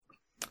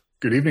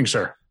Good evening,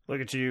 sir. Look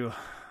at you,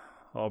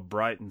 all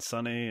bright and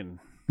sunny, and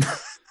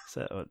is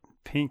that what,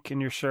 pink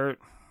in your shirt?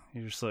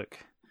 You just look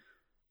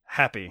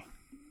happy.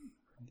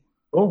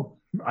 Oh,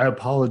 I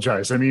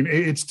apologize. I mean,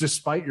 it's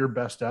despite your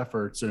best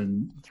efforts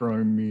in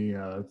throwing me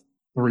a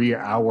 3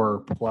 hour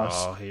plus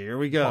Oh, here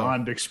we go.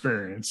 Bond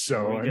experience.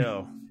 So Here we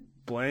go.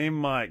 Blame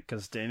Mike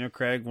because Daniel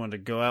Craig wanted to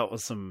go out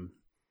with some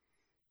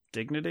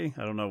dignity.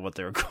 I don't know what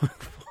they were going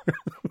for.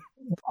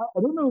 I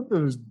don't know if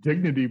it was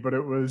dignity, but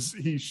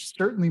he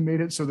certainly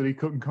made it so that he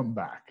couldn't come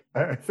back.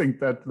 I think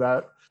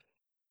that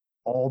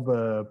all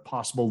the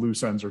possible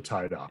loose ends are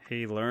tied up.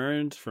 He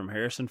learned from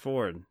Harrison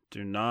Ford,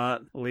 do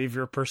not leave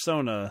your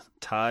persona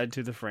tied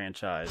to the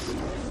franchise.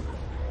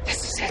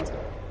 This is it.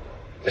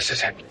 This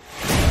is it.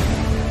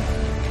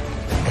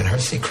 When her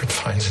secret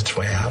finds its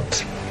way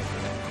out,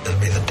 it'll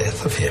be the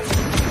death of him.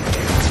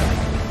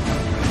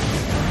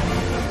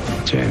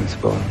 James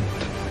Bond,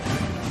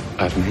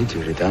 I've made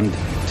you redundant.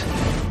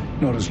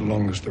 Not as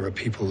long as there are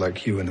people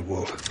like you in the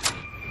world.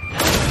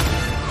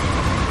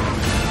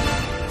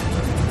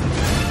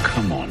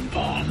 Come on,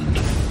 Bond.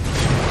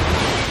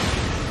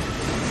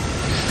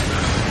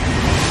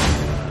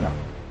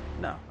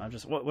 No, I'm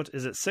just, what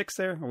is it, 6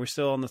 there? Are we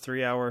still on the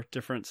 3 hour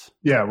difference?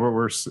 Yeah,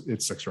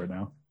 it's 6 right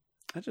now.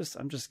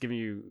 I'm just giving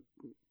you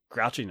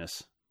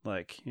grouchiness.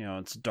 Like,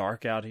 it's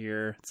dark out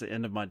here. It's the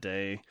end of my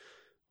day.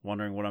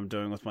 Wondering what I'm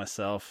doing with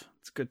myself.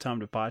 It's a good time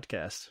to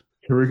podcast.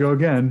 Here we go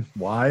again.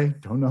 Why?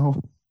 Don't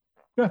know.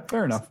 Yeah,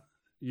 fair enough.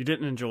 You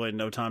didn't enjoy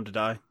No Time to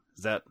Die?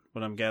 Is that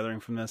what I'm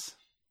gathering from this?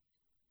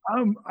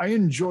 I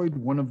enjoyed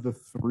one of the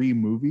 3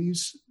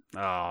 movies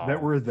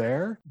that were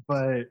there,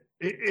 but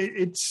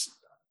it's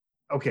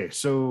okay.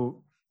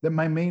 So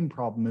my main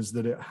problem is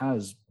that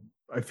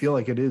I feel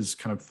like it is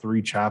kind of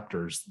 3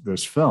 chapters,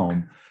 this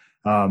film.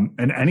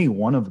 And any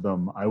one of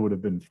them I would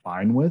have been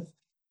fine with.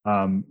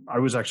 I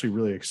was actually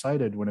really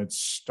excited when it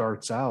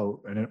starts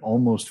out and it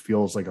almost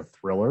feels like a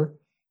thriller.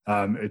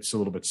 It's a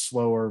little bit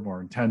slower,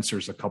 more intense.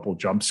 There's a couple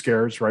jump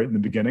scares right in the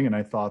beginning. And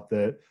I thought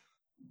that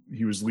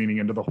he was leaning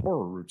into the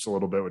horror roots a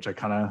little bit, which I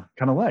kind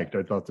of liked.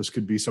 I thought this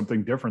could be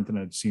something different than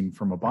I'd seen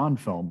from a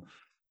Bond film.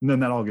 And then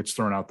that all gets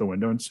thrown out the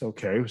window and it's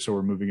okay. So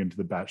we're moving into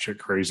the batshit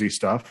crazy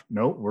stuff.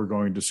 No, we're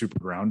going to super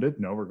grounded.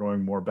 No, we're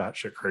going more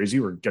batshit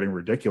crazy. We're getting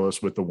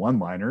ridiculous with the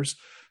one-liners.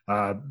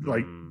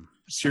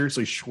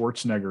 Seriously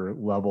Schwarzenegger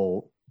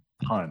level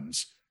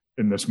puns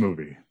in this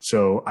movie.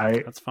 So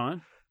that's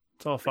fine.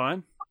 It's all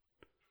fine.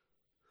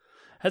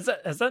 Has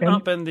that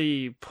not been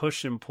the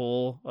push and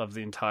pull of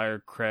the entire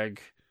Craig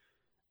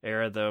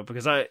era though?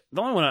 Because the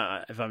only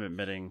one if I'm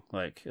admitting,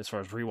 like as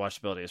far as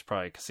rewatchability, is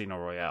probably Casino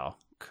Royale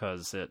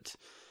because it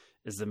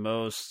is the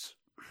most,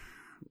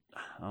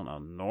 I don't know,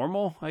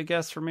 normal, I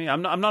guess, for me.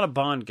 I'm not a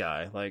Bond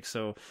guy, like,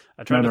 so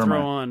I tried to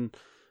throw on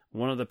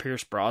one of the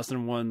Pierce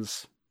Brosnan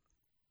ones.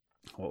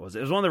 What was it?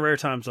 It was one of the rare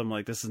times I'm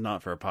like, this is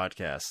not for a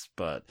podcast,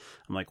 but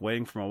I'm like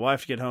waiting for my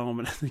wife to get home,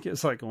 and I think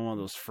it's like one of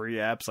those free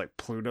apps like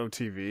Pluto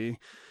TV.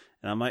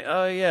 And I'm like,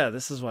 oh yeah,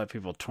 this is why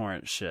people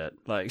torrent shit.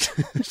 Like,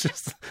 it's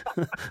just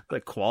the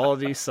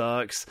quality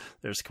sucks.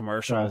 There's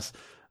commercials,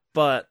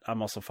 but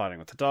I'm also fighting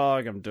with the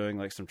dog. I'm doing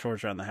like some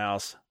chores around the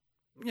house.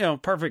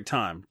 Perfect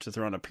time to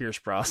throw on a Pierce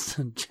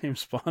Brosnan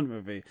James Bond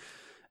movie.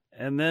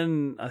 And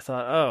then I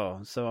thought,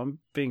 oh, so I'm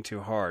being too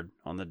hard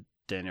on the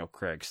Daniel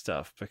Craig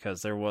stuff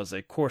because there was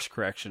a course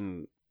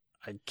correction.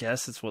 I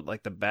guess it's what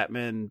like the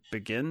Batman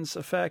Begins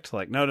effect.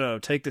 Like, no,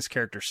 take this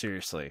character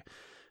seriously,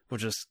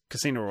 which is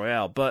Casino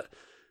Royale. But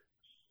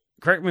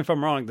correct me if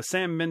I'm wrong, the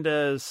Sam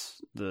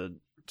Mendes, the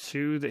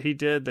 2 that he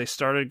did, they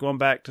started going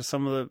back to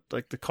some of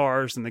the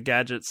cars and the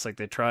gadgets. Like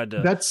they tried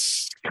to.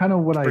 That's kind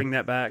of what I bring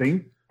that back.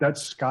 Think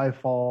that's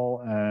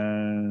Skyfall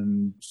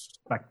and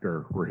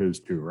Spectre were his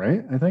 2,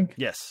 right? I think.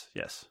 Yes.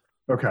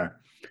 Okay.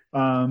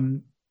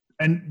 And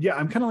yeah,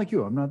 I'm kind of like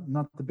you. I'm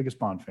not the biggest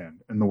Bond fan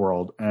in the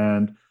world.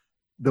 And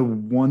the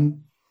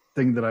one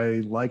thing that I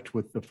liked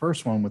with the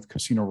first one, with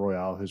Casino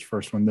Royale, his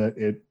first one,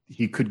 that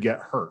he could get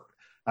hurt.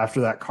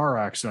 After that car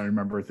accident, I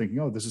remember thinking,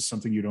 oh, this is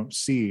something you don't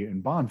see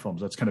in Bond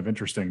films. That's kind of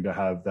interesting to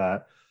have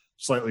that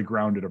slightly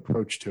grounded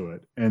approach to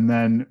it. And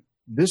then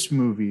this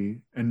movie,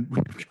 and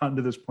we've gotten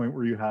to this point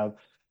where you have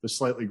the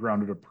slightly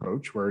grounded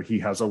approach where he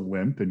has a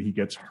limp and he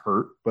gets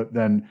hurt, but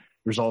then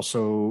there's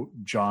also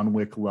John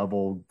Wick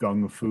level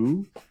gung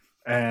fu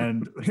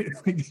and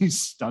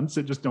these stunts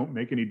that just don't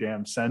make any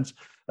damn sense.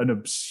 An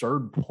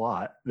absurd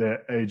plot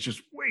that is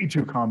just way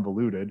too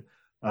convoluted.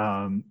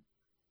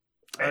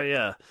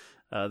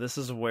 This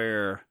is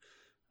where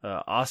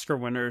Oscar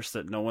winners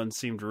that no one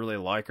seemed to really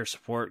like or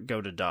support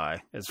go to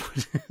die. Is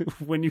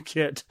when you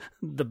get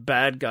the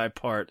bad guy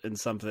part in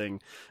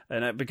something,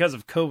 and because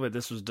of COVID,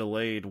 this was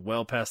delayed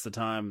well past the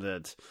time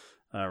that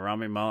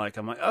Rami Malek.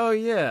 I'm like, oh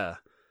yeah,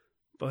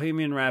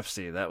 Bohemian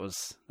Rhapsody. That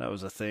was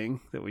a thing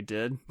that we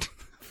did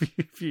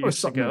a few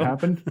years ago. That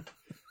happened.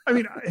 I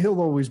mean,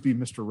 he'll always be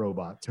Mr.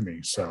 Robot to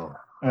me. So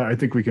I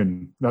think we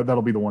can.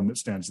 That'll be the one that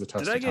stands the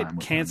test of time. Did I get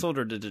canceled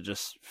or did it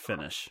just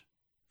finish?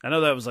 I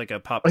know that was like a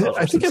pop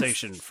culture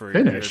sensation for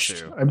a year or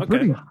two. I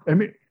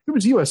mean, it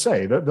was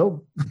USA.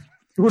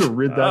 You would have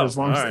rid that as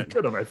long as right. they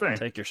could have, I think.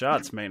 Take your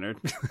shots, Maynard.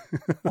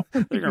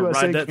 They're going to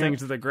ride that thing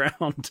to the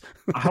ground.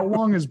 How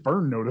long has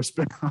Burn Notice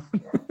been on?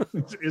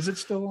 Is it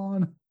still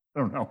on? I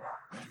don't know.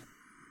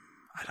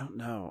 I don't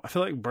know. I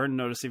feel like Burn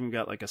Notice even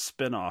got like a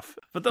spin-off.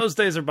 But those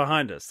days are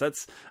behind us.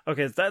 That's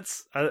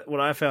what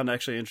I found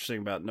actually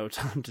interesting about No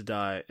Time to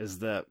Die is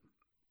that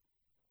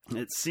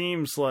it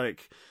seems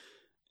like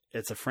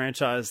it's a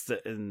franchise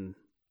that in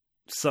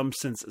some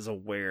sense is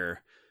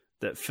aware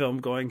that film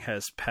going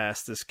has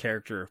passed this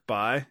character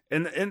by.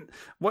 And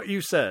what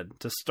you said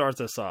to start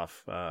this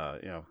off,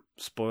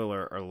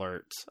 spoiler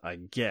alert, I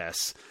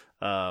guess,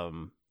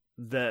 that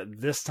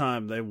this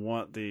time they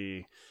want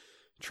the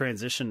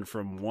transition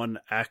from one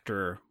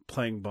actor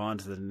playing Bond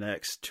to the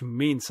next to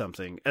mean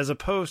something, as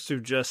opposed to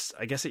just,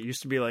 I guess it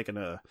used to be like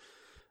an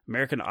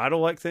American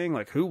Idol like thing,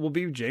 like who will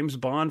be James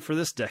Bond for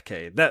this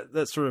decade?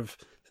 That sort of,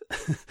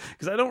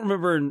 because I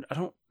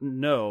don't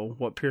know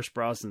what Pierce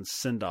Brosnan's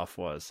send-off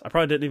was. I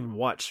probably didn't even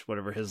watch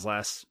whatever his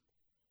last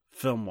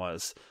film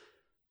was,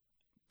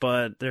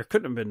 but there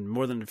couldn't have been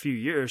more than a few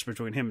years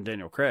between him and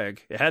Daniel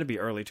Craig. It had to be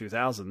early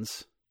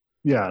 2000s.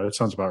 Yeah, that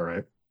sounds about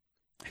right.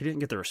 He didn't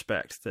get the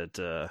respect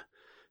that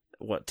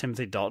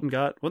Timothy Dalton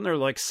got. Wasn't there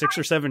like 6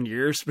 or 7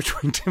 years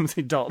between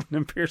Timothy Dalton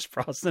and Pierce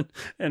Brosnan?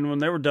 And when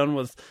they were done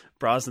with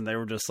Brosnan, they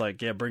were just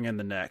like, yeah, bring in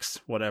the next,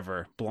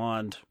 whatever.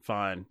 Blonde,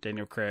 fine.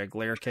 Daniel Craig,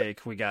 layer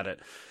cake, we got it.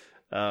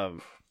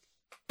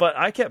 But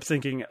I kept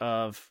thinking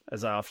of,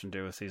 as I often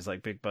do with these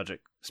like big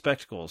budget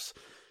spectacles,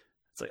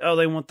 it's like, oh,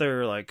 they want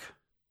their like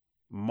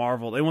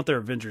Marvel, they want their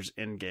Avengers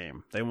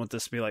Endgame. They want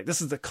this to be like,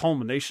 this is the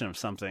culmination of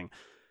something.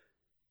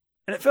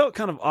 And it felt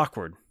kind of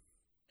awkward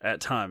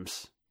at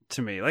times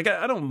to me. Like,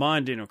 I don't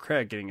mind Daniel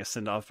Craig getting a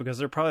send-off because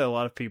there are probably a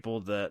lot of people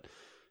that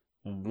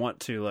want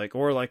to, like,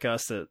 or like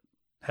us that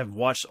have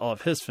watched all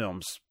of his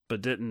films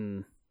but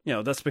didn't,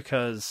 that's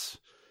because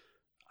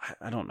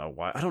I don't know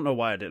why. I don't know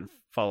why I didn't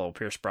follow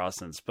Pierce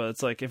Brosnan's, but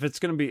it's like, if it's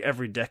going to be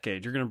every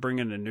decade, you're going to bring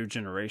in a new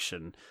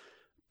generation.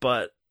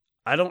 But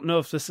I don't know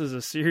if this is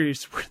a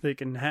series where they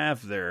can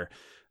have their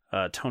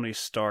Tony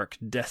Stark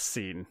death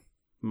scene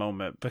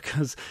moment,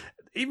 because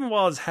even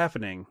while it's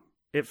happening,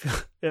 it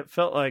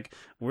felt like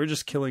we're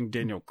just killing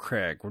Daniel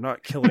Craig. We're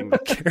not killing the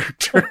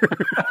character.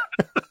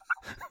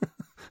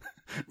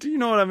 Do you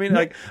know what I mean?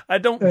 Like, I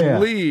don't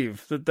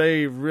believe that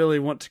they really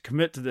want to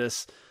commit to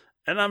this,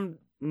 and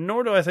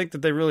nor do I think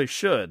that they really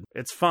should.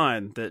 It's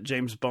fine that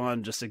James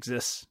Bond just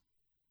exists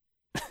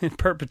in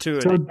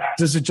perpetuity. So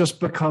does it just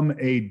become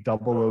a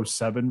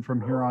 007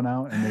 from here on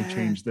out, and they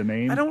change the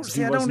name? I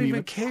don't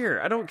even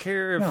care. I don't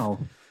care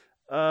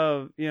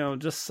if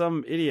just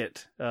some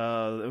idiot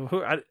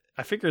who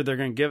I figure they're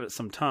going to give it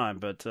some time,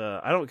 but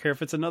I don't care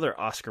if it's another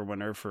Oscar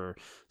winner for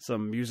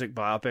some music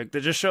biopic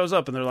that just shows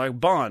up and they're like,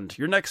 Bond,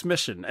 your next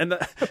mission. And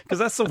because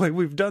that's the way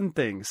we've done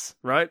things,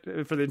 right?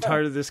 For the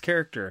entirety of this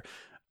character.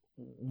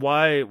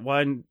 Why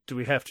do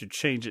we have to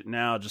change it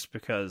now just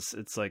because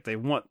it's like they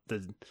want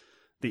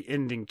the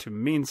ending to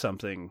mean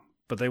something,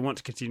 but they want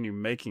to continue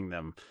making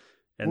them?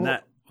 And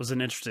that was an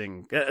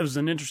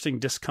interesting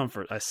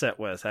discomfort I sat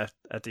with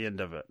at the end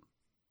of it.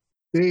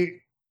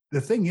 The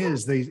thing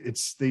is,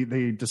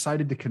 they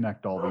decided to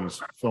connect all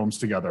these films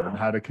together and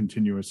had a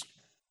continuous.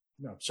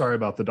 No, sorry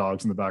about the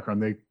dogs in the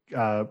background.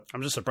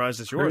 I'm just surprised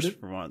it's yours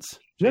for once.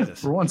 Yeah,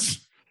 for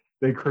once,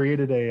 they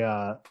created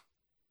a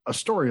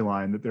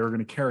storyline that they were going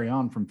to carry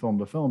on from film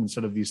to film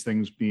instead of these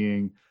things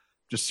being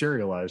just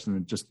serialized,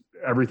 and just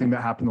everything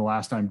that happened the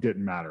last time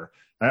didn't matter.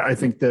 I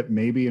think that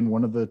maybe in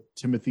one of the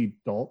Timothy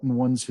Dalton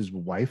ones, his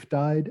wife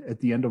died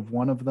at the end of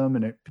one of them,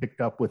 and it picked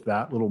up with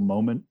that little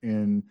moment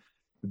in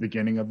the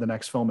beginning of the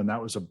next film, and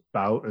that was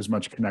about as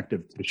much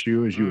connective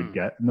tissue as you would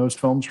get in those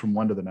films from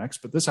one to the next.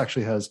 But this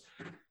actually has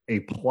a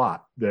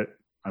plot that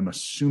I'm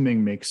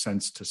assuming makes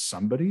sense to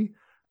somebody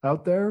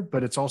out there,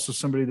 but it's also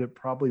somebody that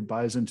probably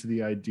buys into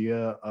the idea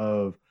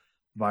of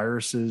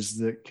viruses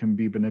that can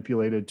be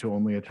manipulated to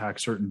only attack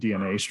certain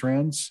DNA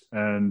strands,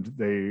 and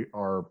they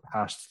are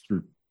passed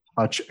through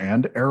touch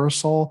and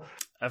aerosol.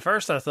 At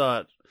first I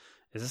thought,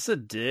 is this a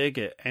dig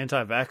at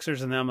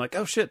anti-vaxxers? And then I'm like,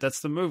 oh shit, that's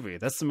the movie.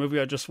 That's the movie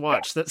I just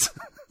watched. That's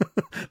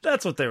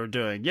what they were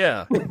doing.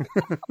 Yeah.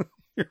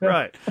 You're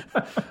right.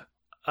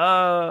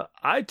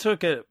 I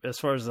took it as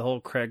far as the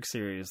whole Craig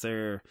series.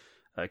 They're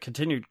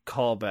continued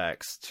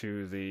callbacks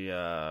to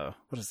the,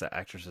 what is that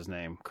actress's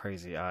name?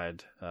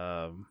 Crazy-eyed.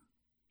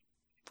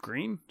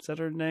 Green? Is that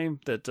her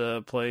name?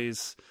 That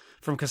plays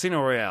from Casino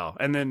Royale.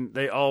 And then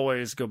they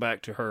always go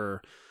back to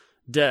her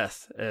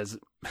death as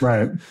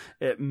right.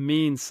 It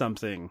means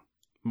something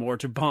more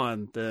to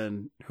Bond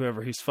than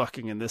whoever he's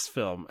fucking in this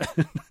film.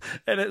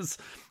 And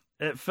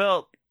it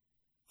felt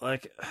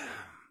like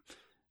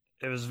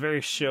it was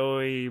very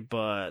showy,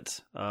 but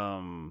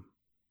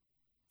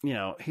you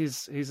know,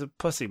 he's a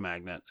pussy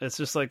magnet. It's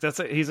just like,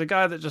 he's a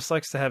guy that just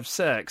likes to have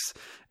sex.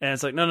 And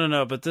it's like,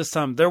 no, but this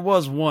time there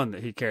was one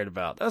that he cared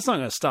about. That's not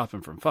going to stop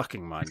him from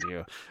fucking, mind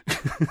you.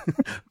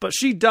 But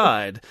she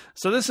died.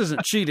 So this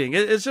isn't cheating.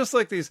 It's just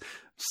like these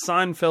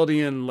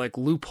Seinfeldian like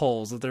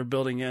loopholes that they're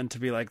building in to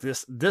be like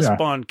this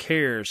Bond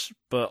cares,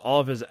 but all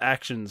of his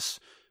actions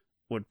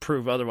would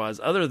prove otherwise.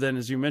 Other than,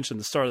 as you mentioned,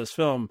 the start of this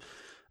film,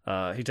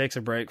 he takes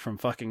a break from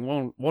fucking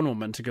one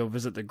woman to go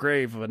visit the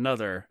grave of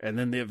another, and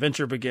then the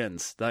adventure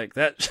begins. Like,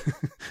 that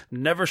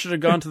never should have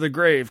gone to the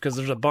grave because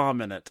there's a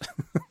bomb in it.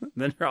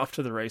 Then you're off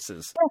to the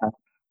races. Yeah.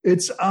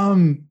 It's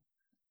I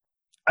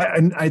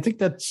think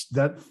that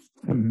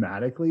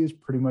thematically is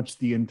pretty much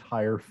the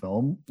entire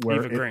film,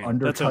 where it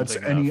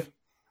undercuts any.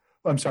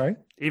 I'm sorry,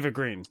 Eva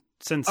Green,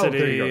 Sin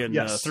City,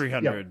 and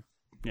 300. Yep.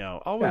 You know,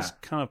 always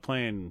kind of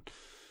playing.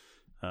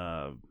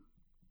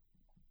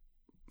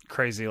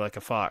 Crazy like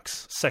a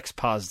fox, sex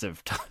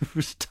positive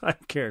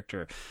type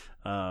character.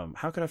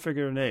 How could I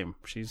figure her name?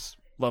 She's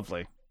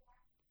lovely,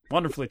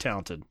 wonderfully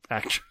talented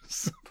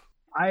actress.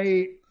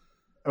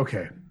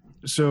 Okay,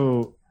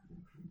 so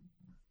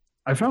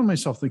I found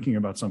myself thinking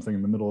about something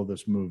in the middle of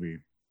this movie.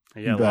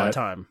 Yeah, a lot of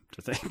time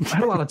to think. I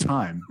had a lot of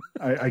time.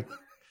 I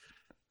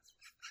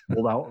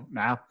pulled out an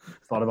app,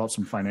 thought about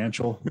some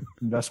financial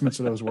investments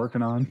that I was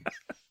working on.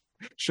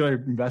 Should I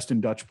invest in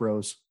Dutch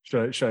Bros?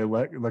 Should I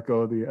let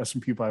go of the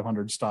S&P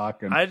 500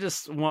 stock? And I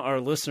just want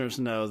our listeners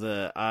to know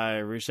that I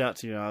reached out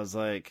to you and I was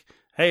like,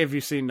 hey, have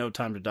you seen No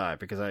Time to Die?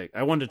 Because I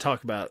wanted to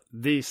talk about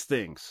these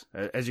things.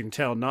 As you can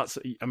tell,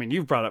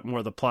 you've brought up more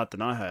of the plot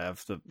than I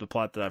have, the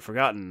plot that I've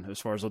forgotten as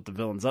far as what the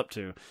villain's up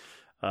to.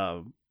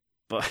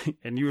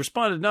 And you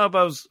responded, no,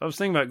 but I was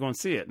thinking about going to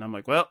see it. And I'm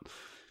like, well,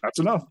 that's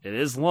enough. It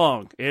is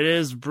long. It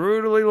is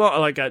brutally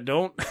long. Like, I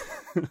don't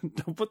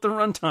put the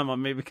runtime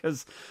on me,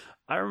 because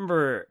I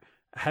remember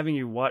having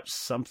you watch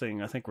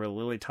something, I think, where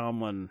Lily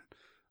Tomlin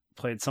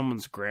played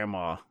someone's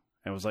grandma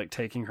and was like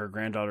taking her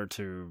granddaughter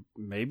to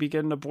maybe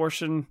get an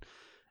abortion.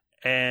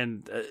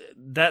 And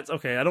that's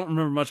okay. I don't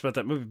remember much about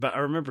that movie, but I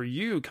remember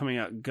you coming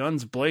out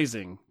guns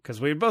blazing, because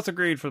we both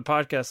agreed for the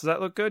podcast. Does that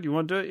look good? You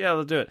want to do it? Yeah,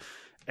 let's do it.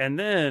 And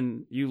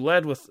then you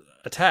led with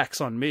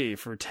attacks on me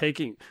for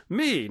taking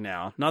me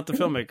now, not the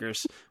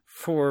filmmakers,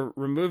 for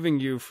removing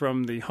you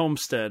from the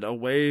homestead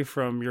away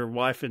from your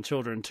wife and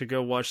children to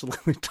go watch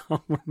Lily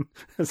Tomlin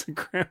as a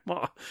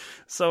grandma.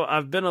 So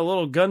I've been a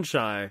little gun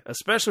shy,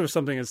 especially with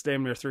something that's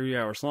damn near 3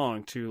 hours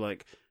long, to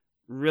like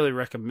really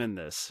recommend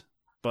this.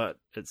 But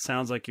it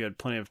sounds like you had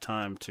plenty of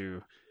time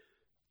to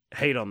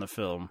hate on the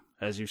film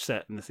as you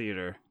sat in the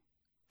theater.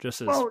 Just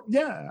as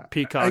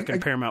Peacock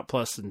and Paramount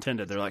Plus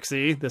intended. They're like,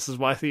 see, this is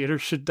why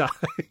theaters should die.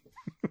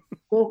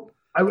 Well,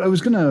 I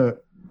was going to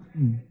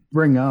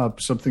bring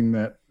up something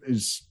that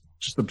is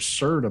just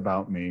absurd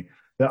about me,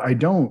 that I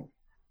don't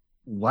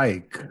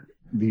like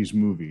these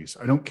movies.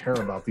 I don't care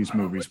about these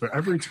movies, but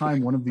every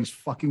time one of these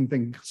fucking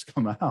things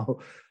come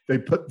out, they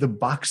put the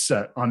box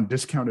set on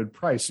discounted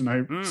price. And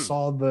I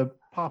saw the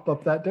pop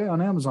up that day on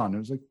Amazon. It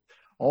was like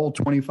all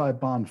 25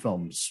 Bond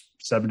films,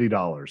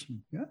 $70.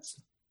 Yes.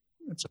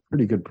 That's a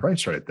pretty good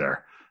price right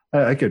there.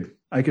 I could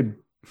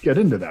get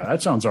into that.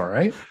 That sounds all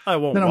right. I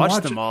won't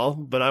watch them all,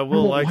 but I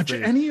will watch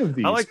any of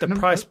these. I like the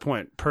price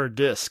point per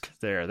disc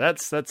there.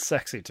 That's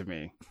sexy to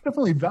me.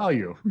 Definitely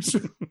value.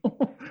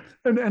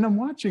 And I'm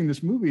watching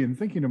this movie and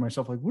thinking to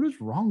myself, like, what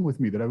is wrong with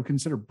me that I would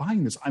consider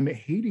buying this? I'm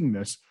hating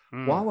this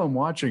while I'm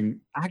watching,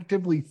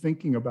 actively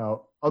thinking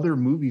about other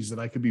movies that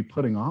I could be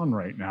putting on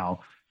right now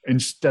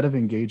instead of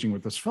engaging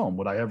with this film.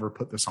 Would I ever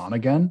put this on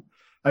again?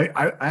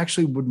 I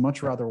actually would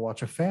much rather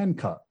watch a fan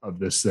cut of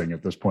this thing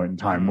at this point in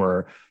time,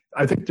 where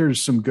I think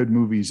there's some good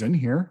movies in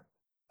here.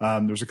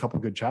 There's a couple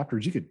good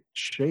chapters. You could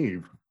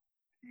shave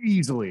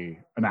easily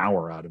an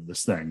hour out of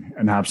this thing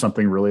and have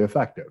something really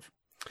effective.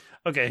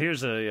 Okay,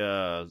 here's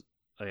a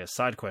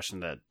side question.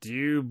 That do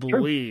you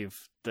believe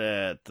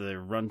that the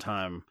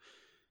runtime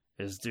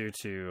is due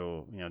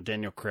to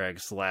Daniel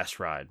Craig's last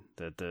ride?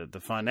 That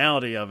the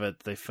finality of it,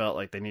 they felt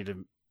like they need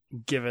to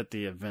give it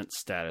the event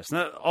status.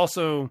 And that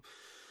also,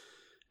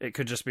 it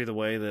could just be the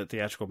way that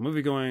theatrical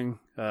movie going,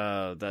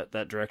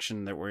 that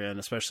direction that we're in,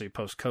 especially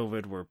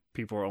post-COVID, where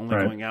people are only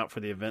going out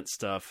for the event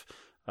stuff.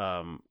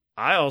 I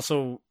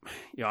also,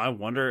 I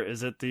wonder,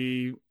 is it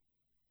the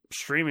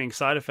streaming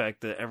side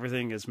effect that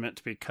everything is meant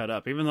to be cut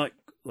up? Even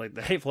like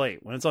The Hateful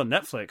Eight, when it's on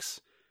Netflix,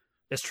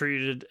 it's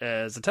treated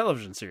as a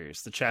television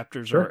series. The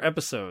chapters are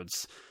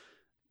episodes.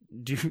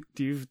 Do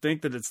you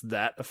think that it's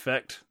that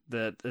effect,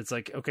 that it's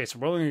like, okay, so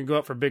we're only going to go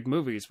out for big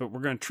movies, but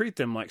we're going to treat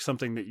them like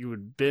something that you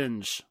would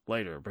binge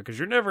later? Because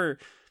you're never,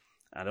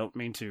 I don't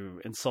mean to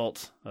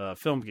insult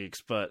film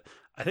geeks, but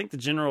I think the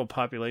general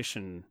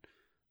population,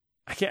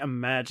 I can't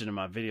imagine in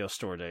my video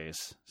store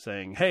days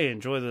saying, hey,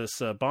 enjoy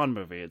this Bond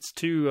movie. It's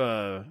two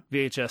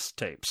VHS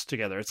tapes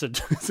together. It's a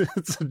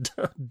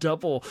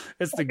double.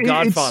 It's the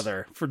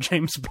Godfather for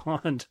James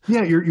Bond.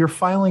 Yeah, you're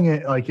filing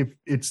it like if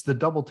it's the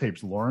double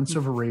tapes. Lawrence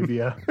of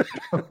Arabia.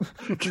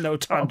 No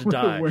Time to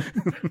Die.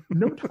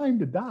 No Time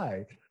to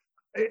Die.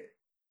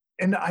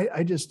 and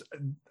I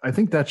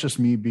think that's just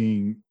me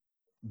being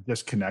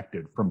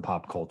disconnected from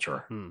pop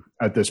culture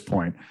at this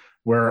point,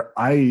 where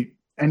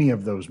any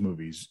of those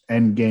movies,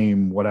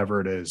 Endgame,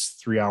 whatever it is,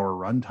 3-hour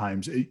run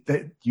times,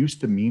 that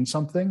used to mean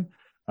something.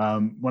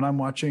 When I'm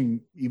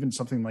watching even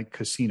something like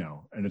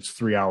Casino and it's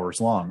 3 hours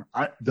long,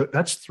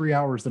 that's 3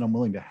 hours that I'm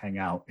willing to hang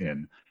out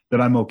in, that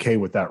I'm okay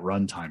with that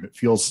runtime. It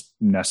feels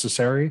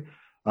necessary.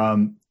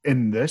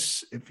 In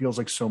this, it feels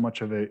like so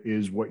much of it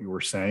is what you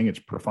were saying. It's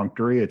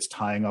perfunctory. It's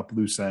tying up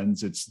loose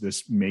ends. It's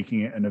this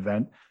making it an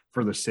event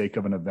for the sake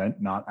of an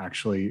event, not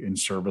actually in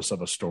service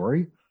of a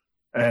story.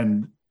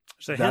 And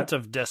there's a hint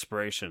of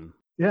desperation.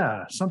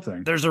 Yeah,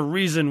 something. There's a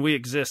reason we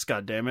exist,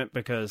 goddammit,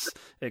 because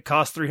it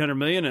costs $300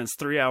 million and it's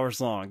 3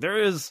 hours long.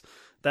 There is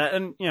that,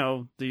 and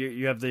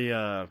you have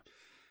the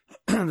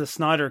the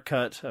Snyder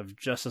cut of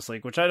Justice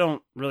League, which I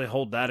don't really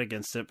hold that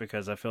against it,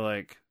 because I feel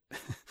like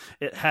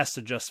it has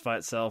to justify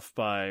itself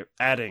by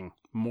adding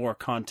more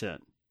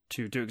content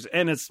to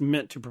and it's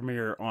meant to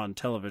premiere on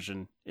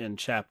television in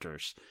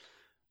chapters.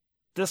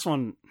 This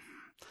one,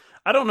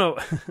 I don't know.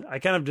 I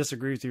kind of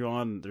disagree with you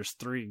on there's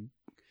 3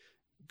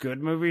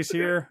 good movies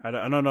here. I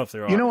don't know if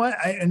there are. You know what?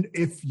 And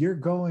if you're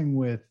going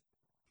with,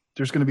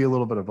 there's going to be a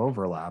little bit of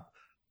overlap,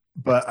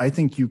 but I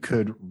think you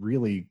could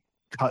really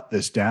cut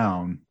this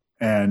down.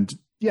 And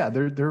yeah,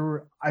 there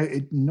were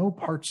no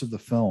parts of the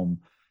film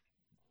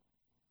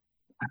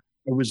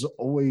I was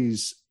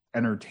always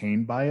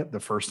entertained by it the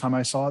first time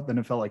I saw it. Then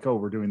it felt like, oh,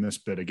 we're doing this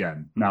bit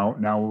again.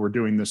 Now we're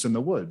doing this in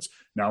the woods.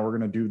 Now we're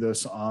going to do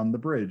this on the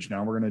bridge.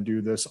 Now we're going to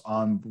do this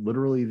on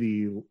literally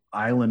the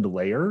island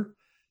layer.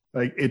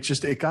 Like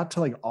it got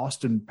to like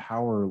Austin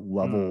Power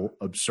level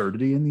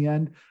absurdity in the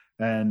end.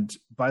 And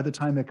by the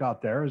time it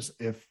got there,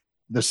 if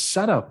the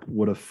setup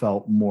would have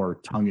felt more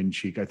tongue in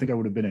cheek, I think I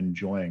would have been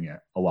enjoying it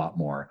a lot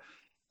more.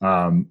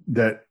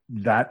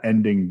 That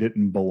ending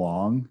didn't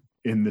belong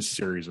in this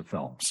series of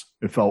films.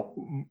 It felt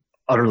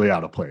utterly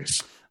out of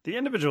place. The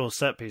individual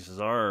set pieces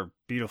are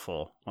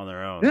beautiful on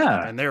their own.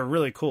 Yeah. And they're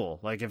really cool.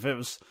 Like if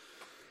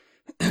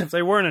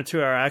they were in a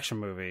 2-hour action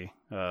movie,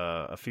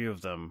 a few of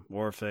them,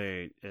 or if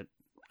I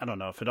don't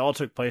know, if it all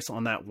took place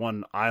on that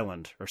one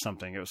island or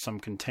something, it was some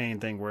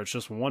contained thing where it's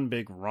just one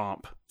big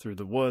romp through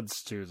the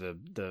woods to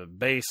the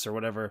base or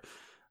whatever.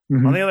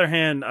 Mm-hmm. On the other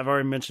hand, I've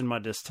already mentioned my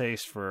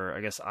distaste for,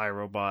 I guess,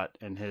 iRobot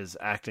and his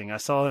acting. I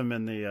saw him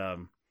in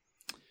the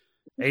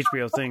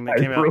HBO thing that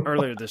came out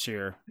earlier this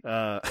year.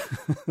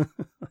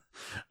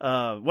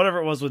 Whatever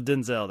it was with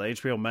Denzel,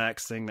 the HBO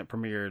Max thing that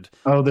premiered.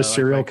 Oh, the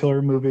serial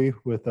killer movie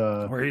with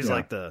where he's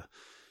like the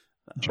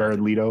Jared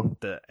Leto,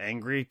 the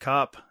angry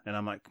cop, and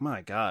I'm like,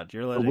 my God,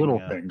 you're letting the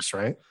little things,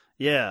 right?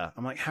 Yeah,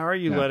 I'm like, how are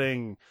you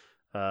letting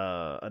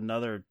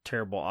another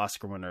terrible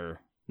Oscar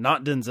winner,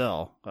 not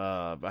Denzel,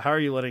 but how are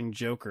you letting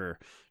Joker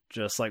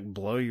just like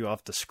blow you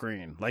off the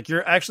screen? Like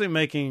you're actually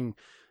making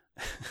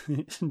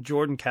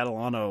Jordan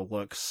Catalano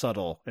look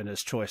subtle in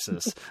his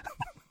choices.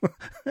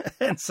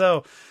 And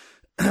so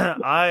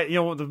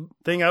the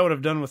thing I would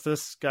have done with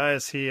this guy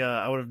is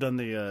I would have done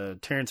the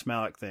Terrence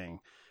Malick thing,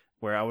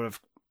 where I would have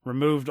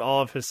removed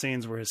all of his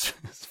scenes where his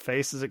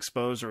face is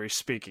exposed or he's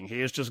speaking.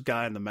 He is just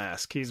Guy in the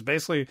Mask. He's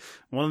basically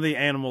one of the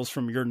animals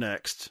from You're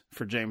Next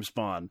for James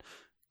Bond.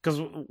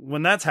 Because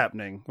when that's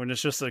happening, when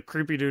it's just a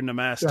creepy dude in a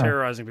mask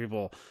terrorizing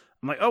people,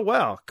 I'm like, oh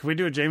wow, can we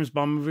do a James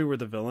Bond movie where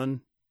the villain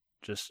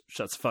just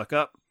shuts the fuck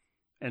up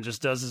and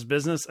just does his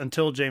business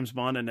until James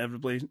Bond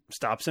inevitably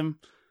stops him?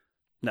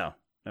 No.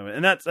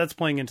 And that's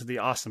playing into the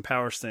Austin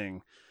Powers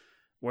thing,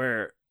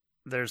 where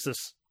there's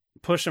this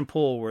push and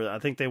pull where I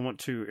think they want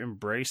to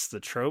embrace the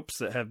tropes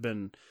that have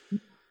been,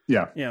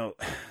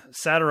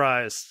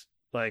 satirized.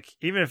 Like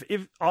even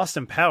if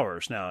Austin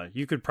Powers, now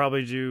you could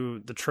probably do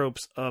the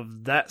tropes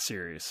of that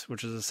series,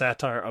 which is a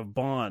satire of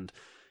Bond.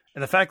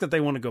 And the fact that they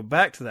want to go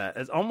back to that,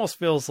 it almost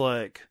feels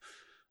like,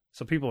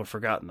 so people have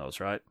forgotten those,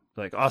 right?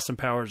 Like Austin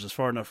Powers is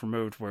far enough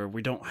removed where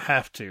we don't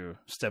have to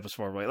step as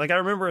far away. Like I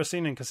remember a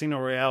scene in Casino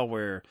Royale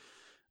where,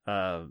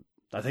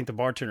 I think the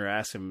bartender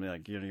asked him,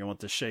 like, you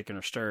want this shaken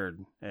or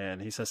stirred? And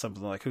he says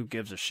something like, who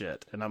gives a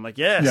shit? And I'm like,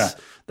 yes,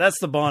 that's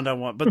the Bond I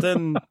want. But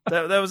then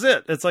that was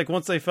it. It's like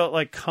once they felt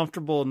like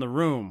comfortable in the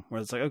room where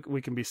it's like, okay,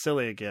 we can be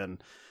silly again,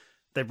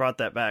 they brought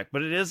that back.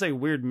 But it is a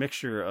weird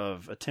mixture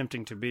of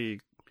attempting to be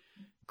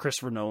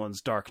Christopher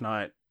Nolan's Dark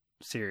Knight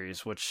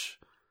series, which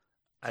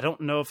I don't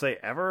know if they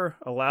ever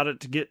allowed it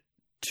to get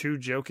too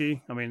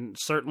jokey. I mean,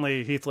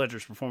 certainly Heath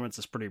Ledger's performance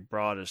is pretty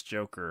broad as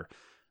Joker,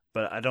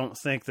 but I don't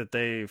think that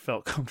they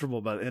felt comfortable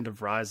by the end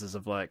of Rises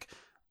of like,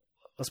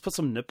 let's put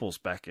some nipples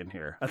back in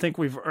here. I think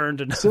we've earned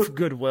enough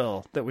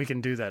goodwill that we can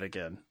do that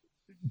again.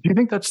 Do you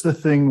think that's the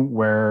thing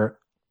where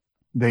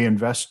they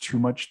invest too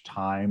much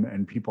time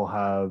and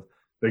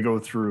they go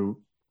through,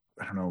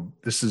 I don't know,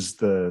 this is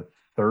the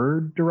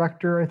third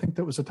director, I think,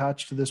 that was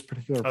attached to this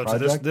particular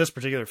project? To this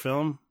particular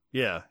film?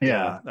 Yeah.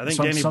 I think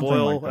Danny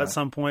Boyle at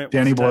some point.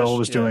 Danny Boyle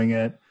was doing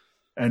it.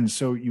 And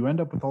so you end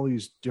up with all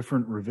these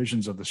different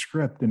revisions of the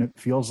script, and it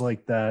feels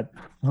like that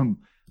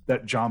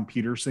that John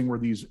Peters thing where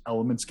these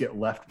elements get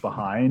left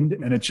behind,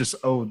 and it's just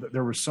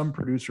there was some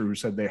producer who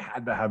said they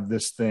had to have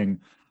this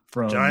thing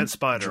from Giant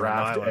Spider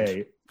Draft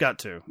A. Got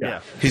to,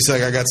 yeah. He's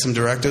like, I got some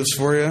directives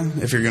for you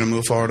if you're going to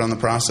move forward on the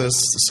process.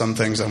 Some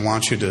things I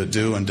want you to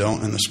do and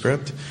don't in the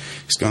script.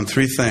 He's going,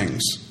 3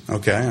 things.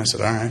 Okay, I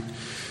said, all right.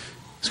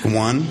 So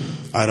 1,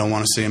 I don't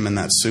want to see him in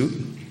that suit.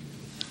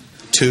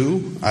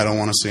 2, I don't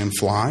want to see him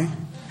fly.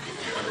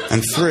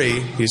 And 3,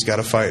 he's got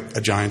to fight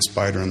a giant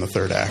spider in the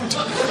 3rd act.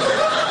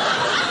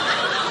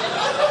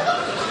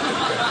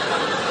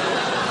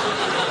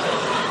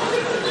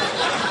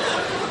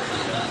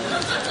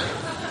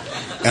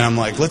 And I'm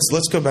like, let's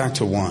go back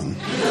to 1.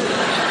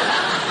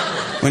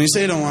 When you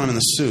say you don't want him in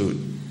the suit,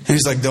 and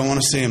he's like, don't want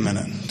to see him in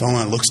it. Don't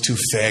want it. Looks too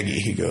faggy,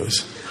 he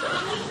goes.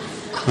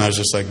 And I was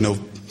just like, no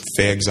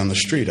fags on the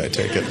street, I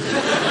take it.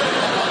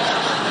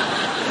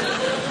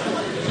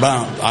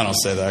 But I don't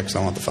say that because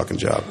I want the fucking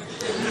job.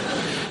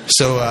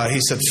 So he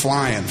said,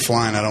 flying,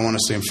 I don't want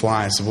to see him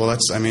fly. I said, well,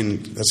 that's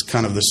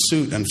kind of the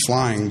suit and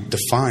flying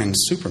defines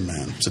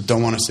Superman. I said,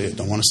 don't want to see it,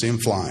 don't want to see him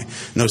fly.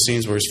 No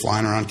scenes where he's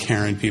flying around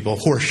carrying people,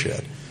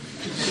 horseshit.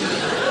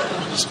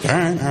 I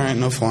said, all right,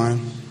 no flying.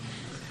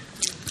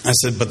 I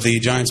said, but the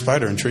giant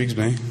spider intrigues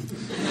me.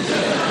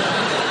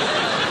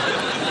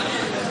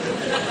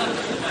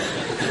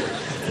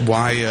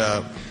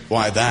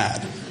 Why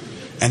that?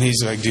 And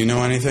he's like, do you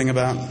know anything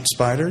about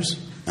spiders?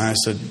 And I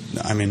said,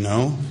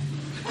 no.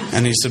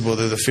 And he said, well,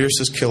 they're the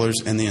fiercest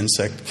killers in the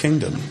insect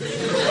kingdom.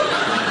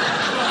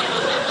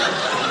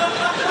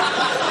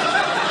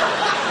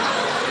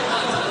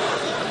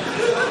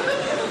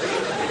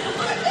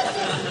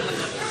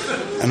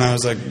 And I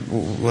was like,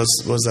 what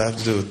does that have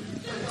to do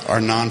with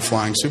our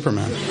non-flying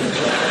Superman?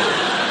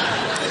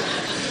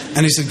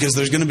 And he said, because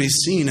there's going to be a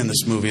scene in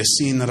this movie, a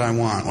scene that I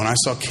want. When I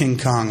saw King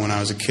Kong when I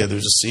was a kid,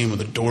 there's a scene where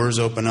the doors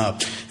open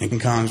up and King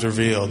Kong's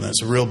revealed. And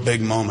it's a real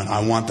big moment.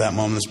 I want that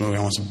moment in this movie.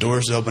 I want some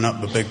doors to open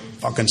up with big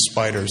fucking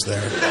spiders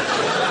there.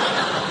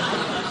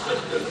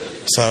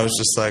 So I was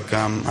just like,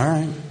 all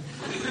right,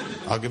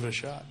 I'll give it a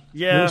shot.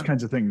 Yeah. Those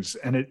kinds of things.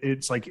 And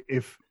it's like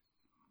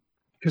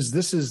because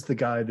this is the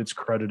guy that's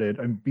credited,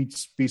 and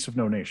Beasts of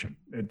No Nation.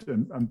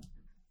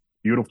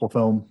 Beautiful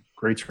film,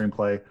 great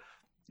screenplay.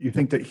 You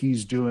think that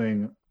he's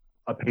doing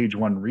a page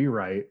 1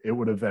 rewrite, it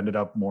would have ended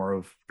up more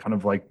of kind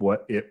of like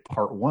what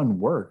part 1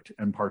 worked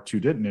and part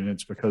 2 didn't. And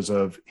it's because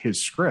of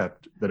his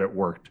script that it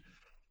worked.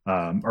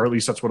 Or at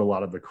least that's what a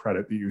lot of the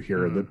credit that you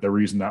hear, that the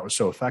reason that was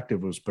so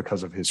effective was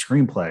because of his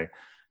screenplay.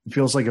 It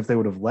feels like if they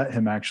would have let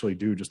him actually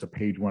do just a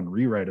page 1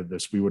 rewrite of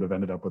this, we would have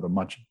ended up with a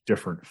much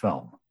different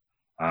film.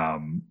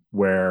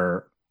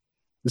 Where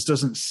this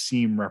doesn't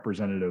seem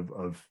representative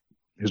of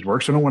his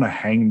work. So I don't want to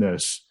hang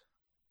this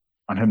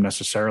on him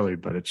necessarily,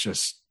 but it's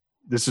just,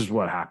 this is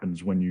what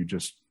happens when you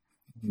just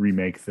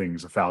remake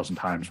things 1,000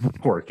 times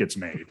before it gets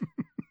made.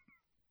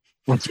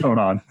 What's going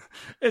on?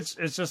 It's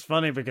just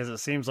funny because it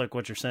seems like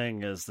what you're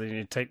saying is they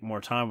need to take more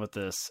time with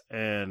this,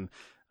 and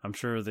I'm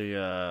sure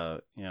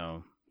the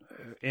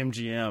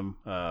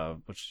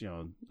MGM, which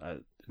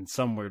in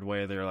some weird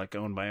way they're like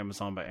owned by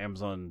Amazon, but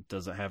Amazon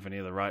doesn't have any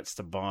of the rights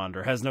to Bond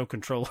or has no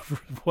control over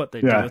what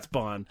they do with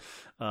Bond.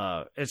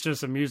 It's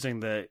just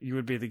amusing that you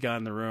would be the guy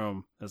in the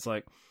room that's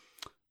like,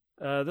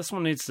 this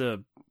one needs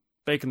to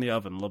bake in the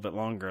oven a little bit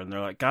longer, and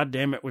they're like, God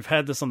damn it, we've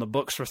had this on the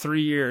books for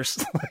 3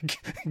 years. Like,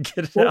 get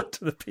it out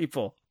to the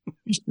people.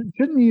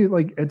 Shouldn't you,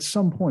 like, at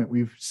some point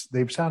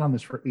they've sat on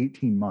this for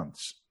 18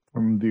 months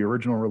from the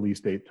original release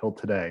date till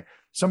today.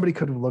 Somebody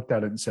could have looked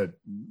at it and said,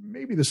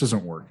 maybe this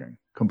isn't working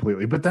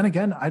completely. But then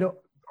again,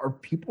 are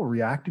people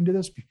reacting to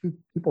this?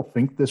 People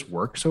think this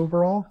works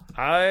overall?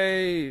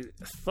 I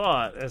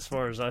thought, as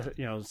far as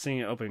seeing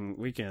it opening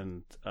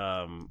weekend,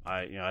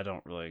 I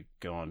don't really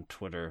go on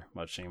Twitter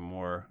much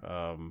anymore,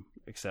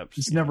 except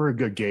it's never a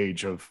good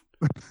gauge of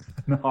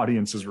the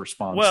audience's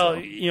response. Well,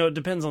 it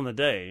depends on the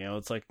day.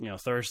 It's like,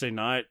 Thursday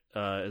night,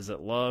 is it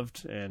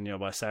loved? And,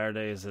 by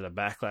Saturday, is it a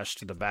backlash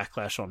to the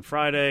backlash on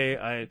Friday?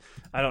 I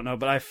don't know,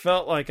 but I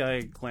felt like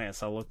I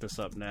glanced. I'll look this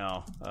up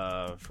now,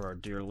 for our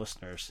dear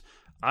listeners.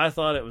 I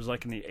thought it was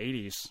like in the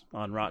 80s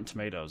on Rotten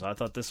Tomatoes. I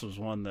thought this was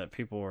one that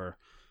people were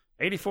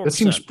 84%. That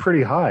seems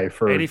pretty high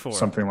for 84.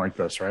 Something like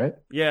this, right?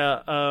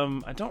 Yeah.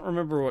 I don't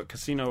remember what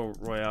Casino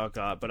Royale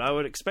got, but I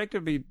would expect it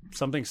to be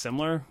something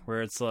similar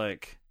where it's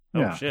like,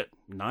 shit,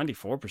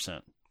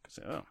 94%.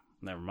 Oh,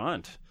 never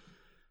mind.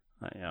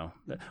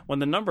 When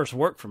the numbers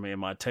work for me in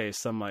my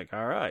taste, I'm like,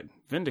 all right,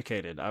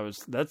 vindicated.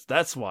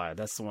 That's why.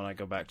 That's the one I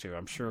go back to.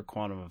 I'm sure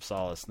Quantum of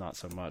Solace, not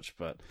so much,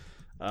 but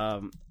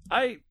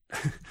I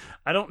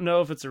don't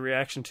know if it's a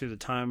reaction to the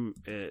time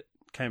it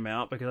came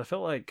out, because I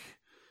felt like,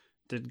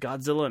 did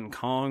Godzilla and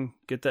Kong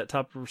get that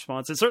type of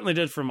response? It certainly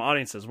did from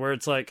audiences, where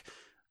it's like,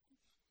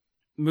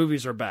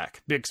 movies are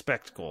back, big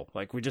spectacle.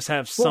 Like, we just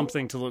have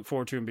something to look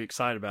forward to and be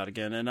excited about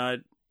again. And I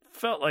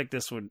felt like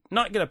this would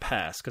not get a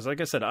pass, because like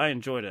I said, I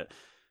enjoyed it,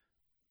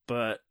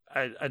 but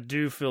I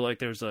do feel like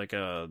there's like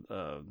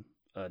an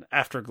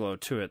afterglow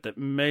to it that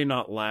may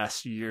not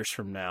last years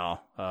from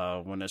now,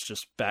 when it's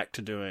just back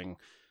to doing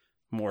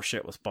more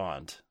shit with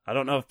Bond. I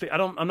don't know if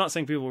I'm not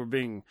saying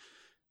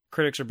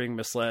critics are being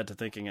misled to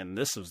thinking, and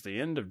this was the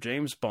end of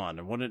James Bond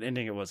and what an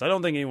ending it was. I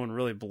don't think anyone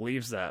really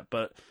believes that,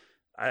 but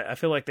I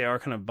feel like they are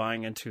kind of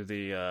buying into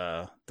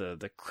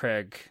the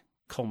Craig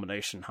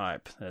culmination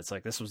hype. It's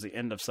like this was the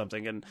end of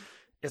something, and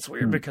it's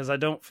weird because I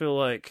don't feel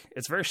like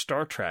it's very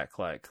Star Trek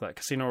like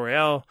Casino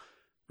Royale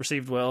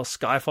received well,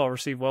 Skyfall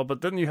received well,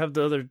 but then you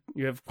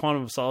have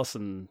Quantum of Solace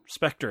and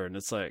Spectre, and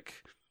it's like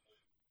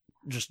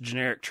just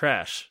generic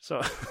trash.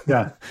 So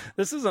yeah,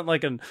 this isn't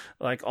like an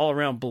all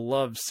around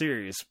beloved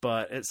series,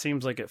 but it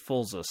seems like it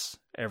fools us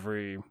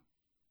every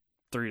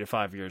 3 to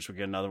 5 years. We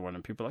get another one,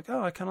 and people are like,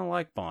 oh, I kind of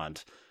like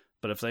Bond.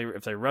 But if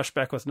they rush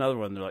back with another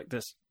one, they're like,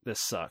 this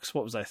sucks.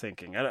 What was I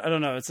thinking? I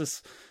don't know. It's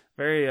this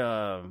very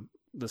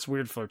this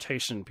weird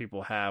flirtation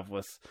people have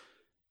with,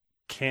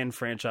 can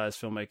franchise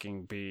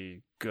filmmaking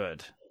be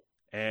good?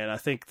 And I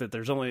think that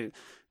there's only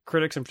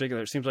critics in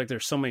particular. It seems like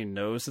there's so many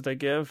no's that they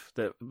give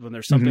that when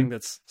there's something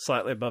that's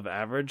slightly above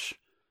average,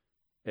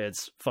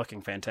 it's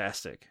fucking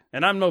fantastic.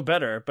 And I'm no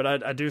better, but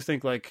I do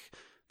think like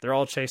they're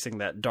all chasing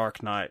that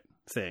Dark Knight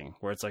thing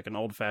where it's like an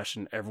old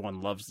fashioned,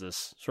 everyone loves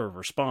this sort of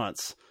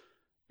response.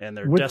 And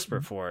they're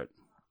desperate for it.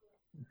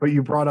 But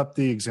you brought up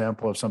the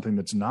example of something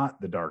that's not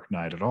the Dark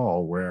Knight at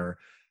all,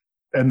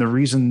 and the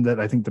reason that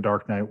I think the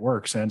Dark Knight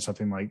works and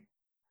something like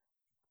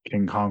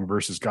King Kong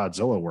versus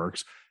Godzilla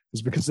works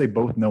is because they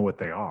both know what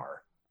they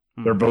are.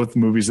 They're both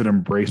movies that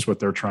embrace what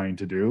they're trying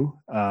to do,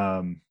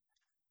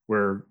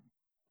 where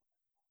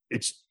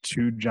it's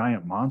two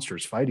giant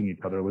monsters fighting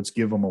each other. Let's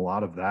give them a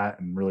lot of that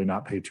and really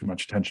not pay too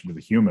much attention to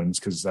the humans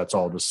because that's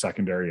all just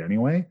secondary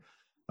anyway.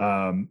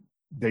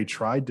 They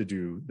tried to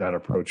do that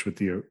approach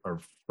with our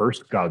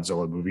first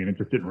Godzilla movie, and it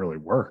just didn't really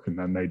work. And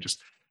then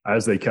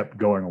as they kept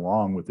going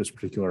along with this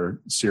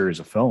particular series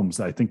of films,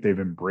 I think they've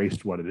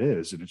embraced what it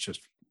is, and it's just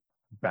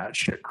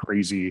batshit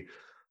crazy,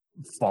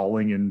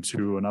 falling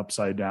into an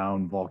upside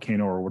down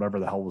volcano or whatever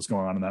the hell was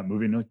going on in that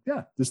movie. And like,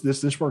 yeah,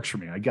 this works for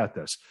me. I got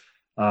this.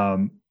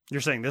 You're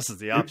saying this is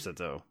the opposite,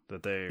 though.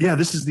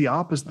 This is the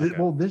opposite. Okay.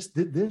 Well,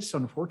 this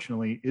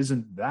unfortunately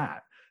isn't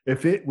that.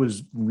 If it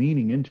was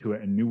leaning into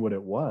it and knew what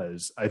it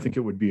was, I think it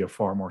would be a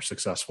far more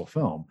successful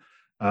film.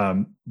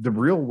 The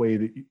real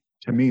way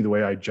to me, the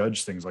way I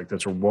judge things like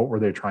this, or what were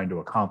they trying to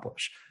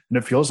accomplish? And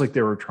it feels like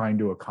they were trying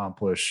to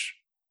accomplish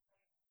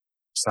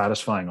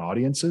satisfying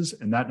audiences,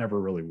 and that never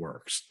really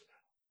works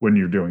when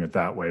you're doing it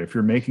that way. If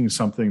you're making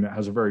something that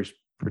has a very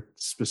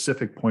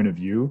specific point of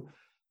view,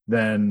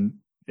 then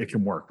it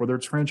can work, whether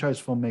it's franchise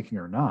filmmaking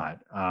or not.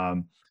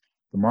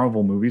 The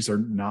Marvel movies are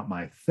not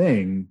my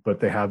thing, but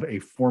they have a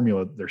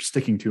formula they're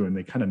sticking to, and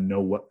they kind of know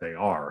what they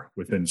are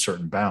within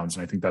certain bounds.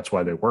 And I think that's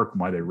why they work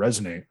and why they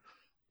resonate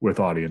with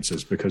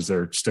audiences, because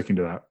they're sticking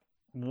to that.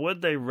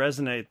 Would they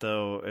resonate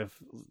though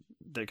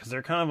because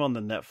they're kind of on the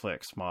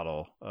Netflix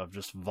model of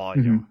just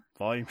volume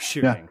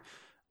shooting? Yeah.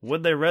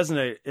 Would they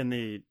resonate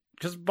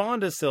because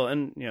Bond is still,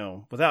 and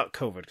without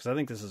COVID, because I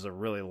think this is a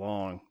really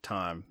long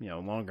time,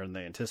 longer than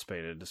they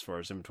anticipated as far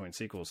as in between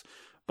sequels.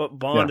 But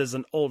Bond is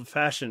an old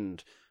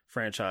fashioned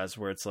franchise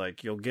where it's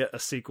like you'll get a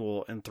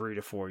sequel in 3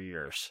 to 4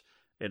 years.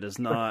 It is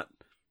not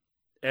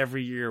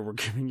every year we're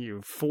giving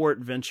you 4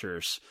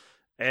 adventures.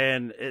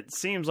 And it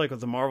seems like with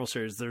the Marvel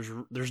series,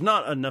 there's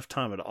not enough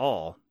time at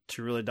all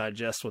to really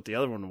digest what the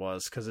other one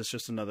was, because it's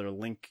just another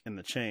link in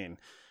the chain.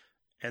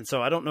 And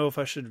so I don't know if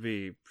should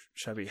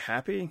I be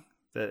happy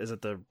that is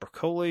it the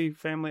Broccoli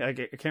family? I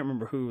can't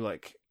remember who,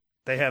 like,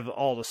 they have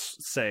all the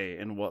say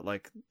in what,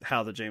 like,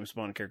 how the James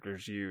Bond character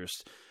is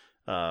used.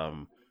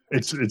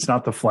 It's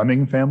not the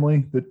Fleming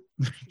family that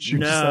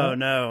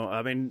no.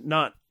 I mean,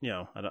 not,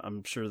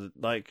 I'm sure that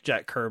like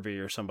Jack Kirby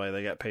or somebody,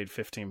 they got paid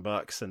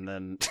 $15 and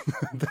then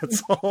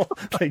that's all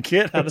they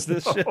get out of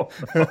this shit.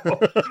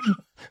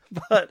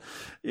 But,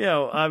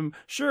 I'm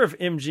sure if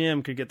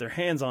MGM could get their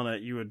hands on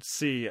it, you would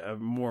see a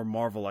more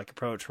Marvel-like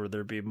approach where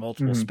there'd be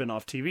multiple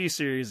spin-off TV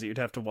series that you'd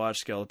have to watch,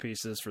 scale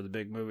pieces for the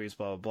big movies,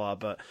 blah, blah,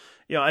 blah.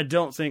 But, I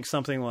don't think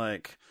something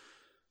like,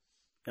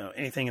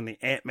 anything in the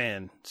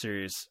Ant-Man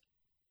series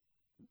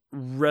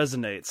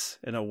resonates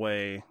in a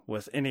way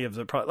with any of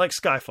the like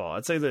Skyfall.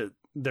 I'd say that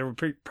there were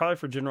probably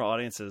for general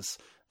audiences,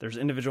 there's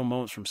individual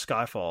moments from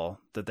Skyfall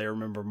that they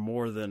remember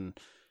more than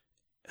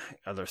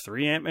are there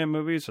 3 Ant-Man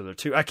movies or there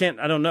 2? I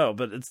don't know,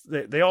 but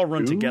they all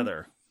run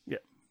together. Yeah.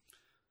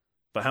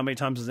 But how many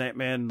times has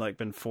Ant-Man like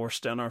been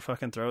forced down our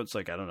fucking throats?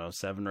 Like, I don't know,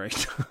 7 or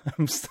 8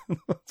 times.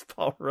 It's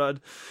Paul Rudd.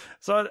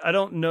 So I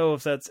don't know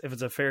if it's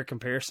a fair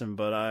comparison,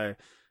 but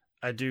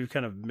I do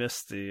kind of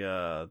miss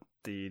the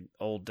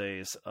old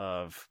days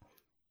of,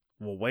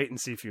 we'll wait and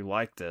see if you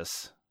like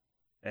this,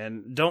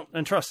 and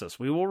trust us,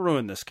 we will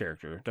ruin this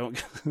character.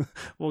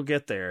 We'll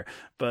get there.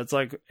 But it's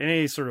like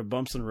any sort of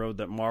bumps in the road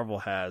that Marvel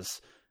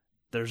has,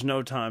 there's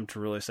no time to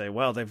really say,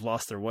 well, they've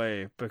lost their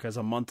way, because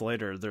a month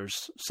later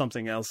there's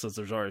something else that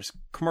there's always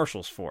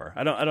commercials for.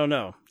 I don't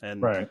know.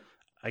 And right.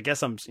 I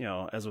guess I'm,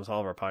 as with all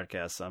of our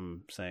podcasts,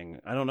 I'm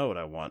saying, I don't know what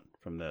I want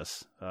from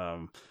this.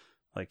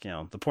 Like,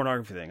 the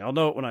pornography thing. I'll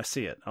know it when I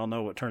see it. I'll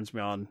know what turns me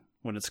on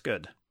when it's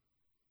good.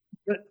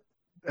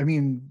 I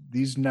mean,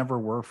 these never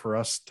were for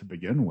us to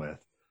begin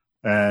with.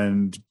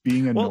 And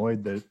being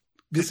annoyed that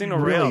Casino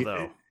Royale,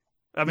 though.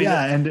 I mean,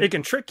 yeah, and it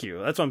can trick you.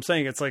 That's what I'm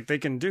saying. It's like they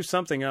can do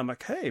something. And I'm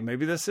like, hey,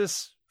 maybe this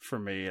is for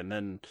me. And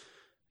then,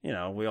 you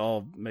know, we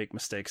all make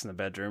mistakes in the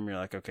bedroom. You're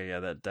like, okay,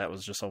 yeah, that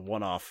was just a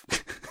one-off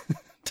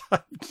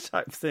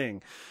type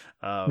thing.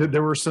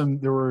 There were some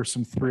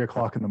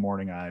 3:00 in the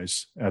morning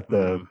eyes at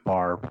the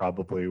bar,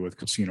 probably with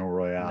Casino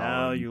Royale.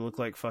 Now you look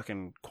like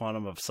fucking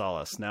Quantum of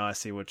Solace. Now I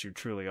see what you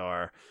truly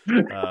are.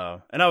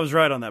 And I was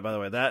right on that, by the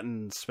way. That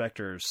and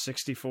Spectre's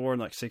 64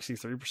 and like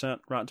 63%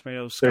 Rotten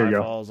Tomatoes.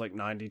 Skyfall's like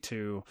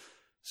 92.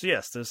 So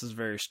yes, this is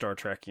very Star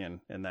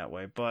Trekian in that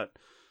way. But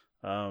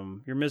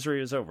your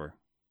misery is over,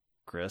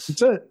 Chris.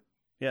 That's it.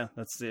 Yeah,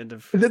 that's the end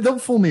of. They'll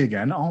fool me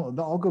again.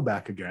 I'll go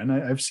back again.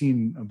 I've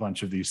seen a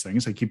bunch of these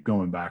things. I keep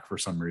going back for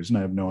some reason.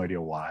 I have no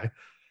idea why.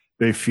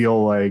 They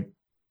feel like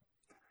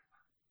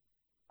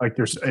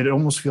there's. It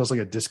almost feels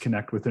like a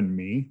disconnect within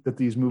me that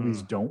these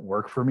movies don't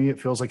work for me.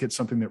 It feels like it's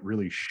something that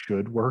really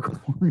should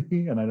work for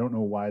me, and I don't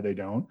know why they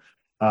don't.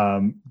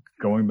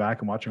 Going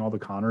back and watching all the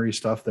Connery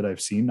stuff that I've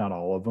seen, not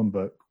all of them,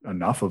 but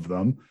enough of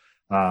them.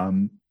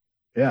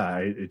 Yeah,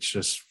 it's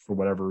just for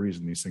whatever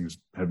reason, these things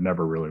have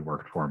never really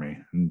worked for me,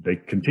 and they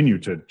continue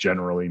to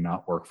generally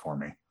not work for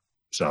me.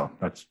 So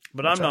that's.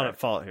 But I'm not at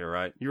fault here,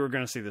 right? You were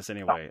going to see this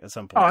anyway at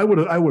some point. I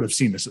would have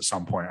seen this at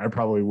some point. I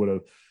probably would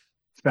have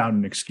found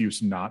an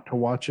excuse not to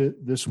watch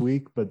it this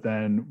week. But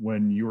then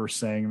when you were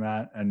saying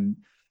that, and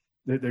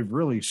they've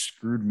really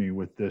screwed me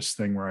with this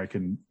thing where I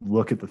can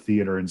look at the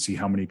theater and see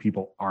how many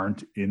people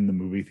aren't in the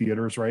movie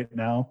theaters right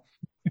now,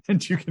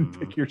 and you can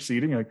pick your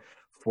seating like.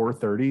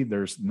 4:30.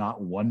 There's not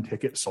one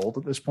ticket sold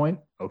at this point.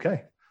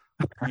 Okay.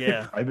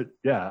 Yeah.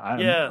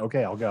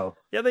 Okay, I'll go.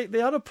 Yeah,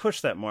 they ought to push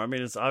that more. I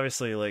mean, it's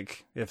obviously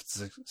like if it's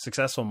a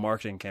successful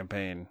marketing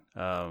campaign,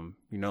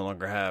 you no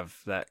longer have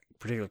that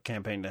particular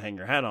campaign to hang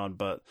your hat on,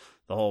 but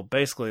the whole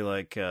basically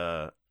like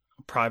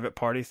private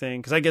party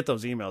thing, because I get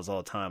those emails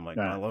all the time, like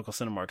my local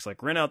Cinemark's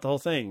like rent out the whole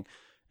thing.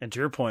 And to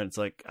your point, it's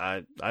like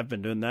I've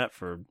been doing that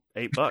for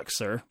 $8,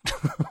 sir.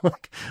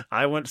 Like,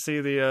 I went to see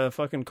the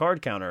fucking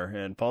card counter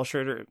and Paul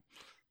Schrader.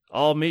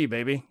 All me,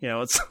 baby. You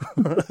know, it's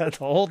the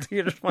whole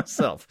theater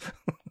myself.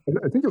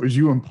 I think it was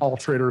you and Paul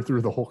Schrader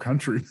through the whole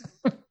country.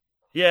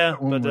 Yeah,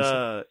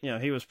 but you know,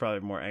 he was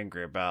probably more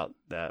angry about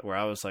that. Where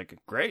I was like,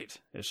 "Great,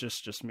 it's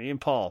just me and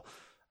Paul."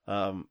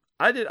 I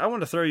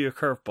want to throw you a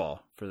curveball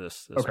for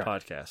this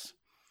podcast.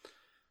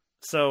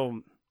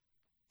 So,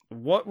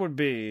 what would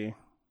be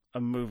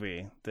a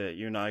movie that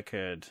you and I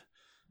could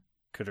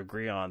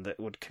agree on that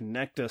would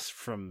connect us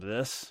from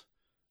this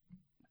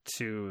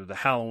to the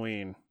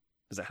Halloween?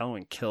 Is it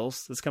Halloween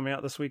Kills that's coming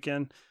out this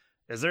weekend?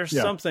 Is there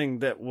something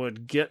that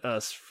would get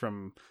us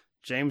from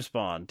James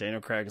Bond,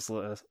 Daniel Craig's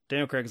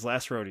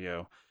Last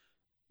Rodeo,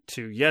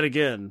 to yet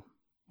again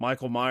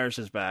Michael Myers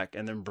is back,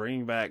 and then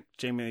bringing back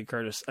Jamie Lee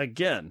Curtis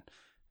again?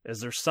 Is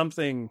there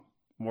something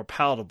more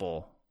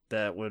palatable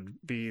that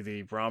would be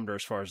the barometer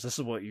as far as this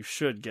is what you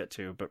should get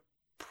to, but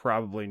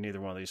probably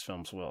neither one of these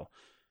films will?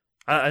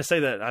 I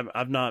say that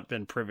I've not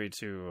been privy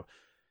to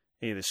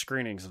any of the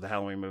screenings of the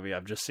Halloween movie.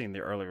 I've just seen the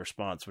early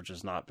response, which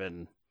has not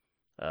been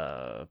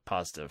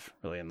positive,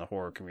 really, in the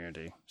horror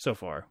community so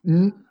far.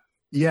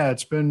 Yeah,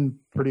 it's been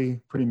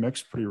pretty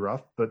mixed, pretty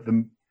rough. But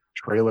the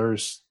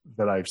trailers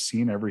that I've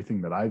seen,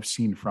 everything that I've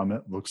seen from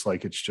it, looks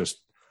like it's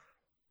just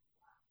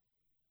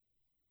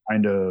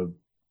kind of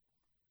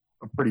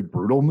a pretty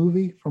brutal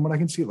movie from what I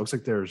can see. It looks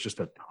like there's just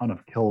a ton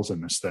of kills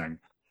in this thing.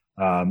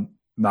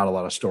 Not a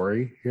lot of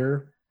story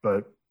here,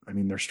 but I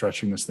mean, they're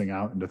stretching this thing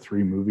out into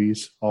 3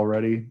 movies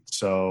already.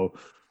 So,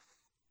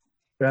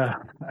 yeah,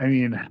 I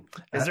mean,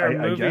 is there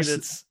a movie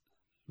that's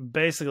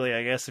basically,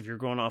 I guess, if you're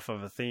going off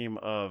of a theme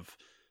of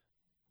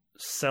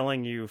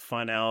selling you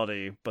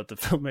finality, but the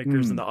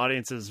filmmakers and the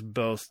audiences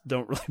both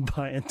don't really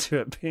buy into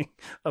it being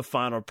a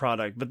final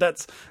product, but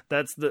that's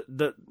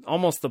the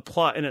almost the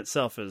plot in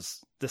itself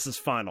is this is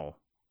final,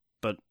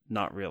 but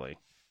not really.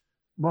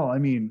 Well, I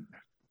mean,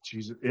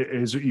 Jesus,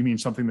 you mean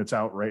something that's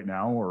out right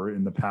now, or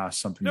in the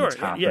past something that's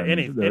happened? Yeah,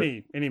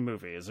 any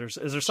movie. Is there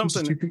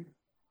something?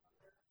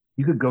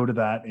 You could go to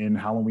that in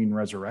Halloween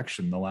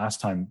Resurrection. The last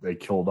time they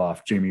killed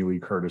off Jamie Lee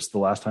Curtis, the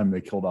last time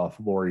they killed off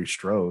Laurie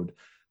Strode,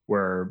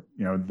 where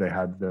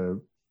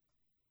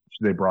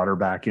they brought her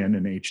back in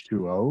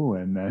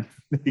H2O, and then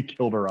they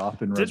killed her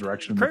off in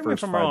Resurrection in the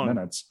first 5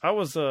 minutes. I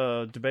was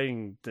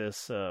debating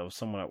this with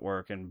someone at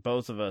work, and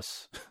both of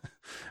us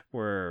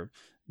were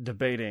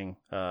debating,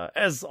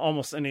 as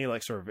almost any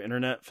like sort of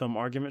internet film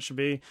argument should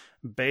be,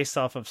 based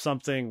off of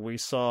something we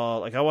saw.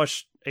 Like I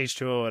watched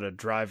H2O at a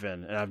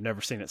drive-in, and I've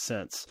never seen it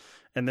since.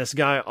 And this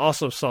guy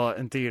also saw it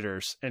in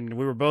theaters, and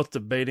we were both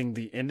debating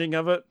the ending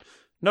of it.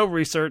 No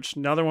research.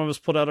 Neither one of us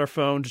pulled out our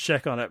phone to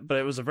check on it, but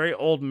it was a very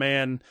old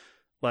man.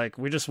 Like,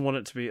 we just want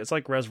it to be, it's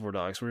like Reservoir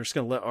Dogs. We're just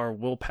going to let our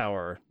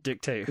willpower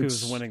dictate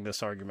who's winning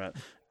this argument.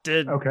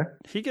 Did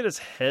he get his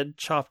head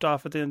chopped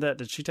off at the end of that?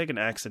 Did she take an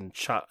axe and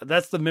chop?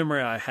 That's the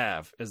memory I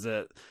have, is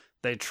that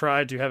they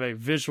tried to have a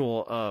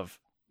visual of,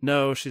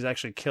 no, she's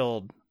actually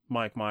killed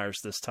Mike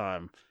Myers this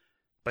time.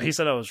 But he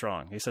said I was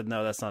wrong. He said,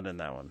 no, that's not in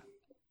that one.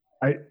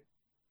 I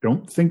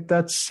don't think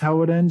that's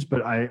how it ends,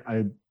 but I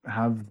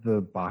have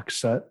the box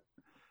set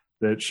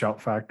that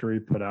Shout Factory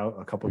put out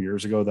a couple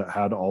years ago that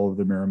had all of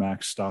the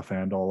Miramax stuff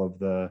and all of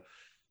the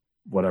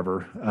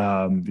whatever,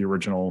 the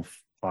original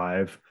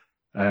 5.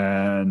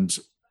 And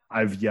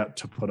I've yet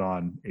to put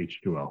on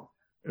H2O.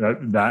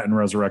 That and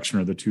Resurrection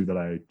are the two that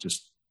I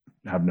just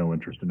have no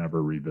interest in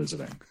ever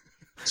revisiting.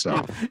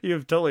 So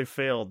you've totally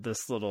failed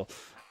this little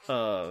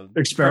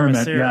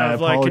experiment. Yeah,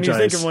 of like, can you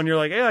think of one? You're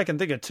like, yeah, I can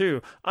think of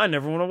 2. I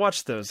never want to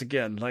watch those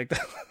again. Like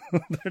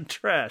they're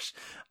trash.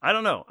 I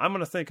don't know. I'm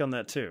going to think on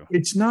that too.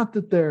 It's not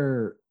that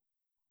they're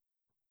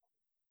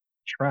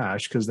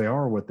trash because they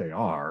are what they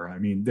are. I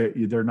mean,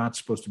 they're not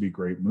supposed to be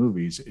great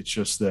movies. It's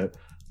just that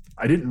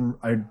I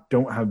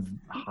don't have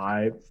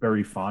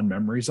very fond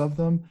memories of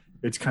them.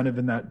 It's kind of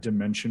in that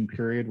Dimension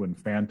period when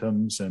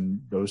Phantoms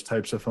and those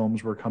types of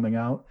films were coming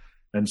out.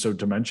 And so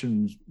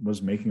Dimension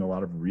was making a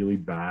lot of really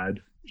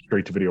bad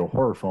straight-to-video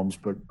horror films,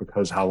 but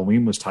because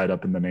Halloween was tied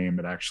up in the name,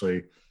 it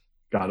actually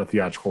got a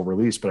theatrical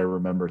release. But I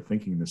remember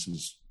thinking this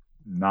is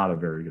not a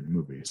very good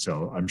movie.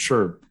 So I'm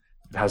sure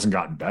it hasn't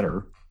gotten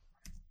better.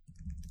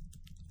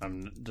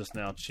 I'm just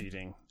now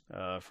cheating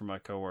for my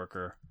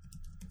coworker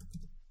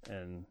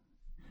and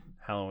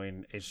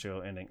Halloween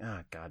H2O ending.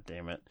 God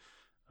damn it.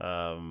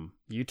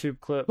 YouTube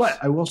clips. But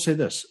I will say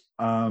this.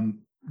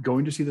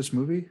 Going to see this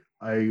movie,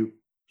 I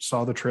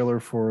saw the trailer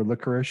for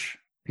Licorice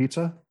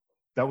Pizza.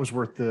 That was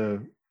worth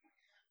the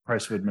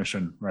price of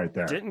admission right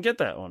there. Didn't get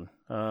that one.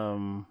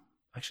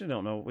 Actually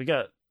don't know.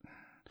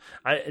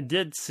 I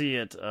did see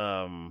it,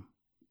 and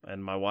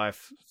my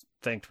wife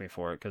thanked me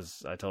for it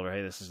because I told her,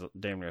 hey, this is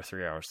damn near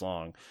 3 hours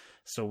long.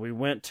 So we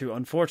went to,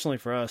 unfortunately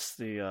for us,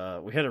 we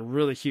had a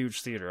really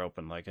huge theater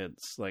open. Like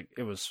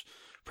it was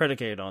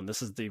predicated on,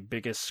 this is the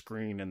biggest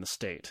screen in the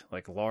state,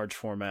 like large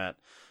format.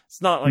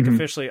 It's not like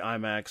officially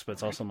IMAX, but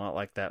it's also not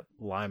like that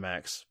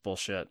Limax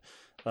bullshit.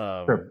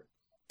 Sure.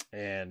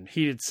 And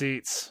heated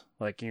seats,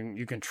 like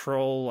you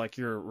control like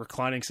your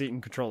reclining seat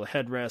and control the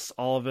headrest,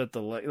 all of it.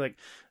 Like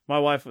my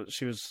wife,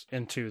 she was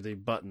into the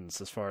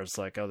buttons as far as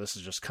like, oh, this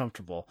is just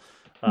comfortable.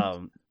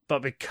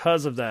 But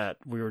because of that,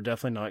 we were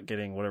definitely not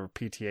getting whatever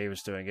PTA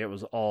was doing. It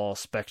was all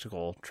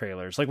spectacle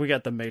trailers. Like we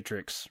got the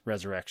Matrix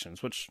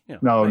Resurrections, which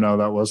no,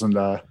 that wasn't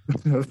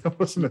that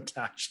wasn't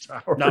attached to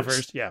ours. Not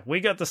first, yeah. We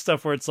got the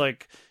stuff where it's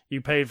like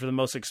you paid for the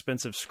most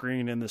expensive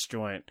screen in this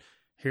joint.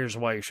 Here's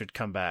why you should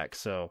come back.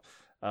 So,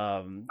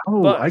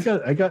 I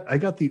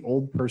got the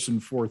old person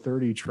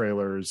 430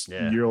 trailers.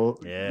 Yeah,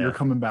 you're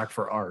coming back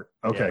for art.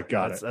 Okay, yeah,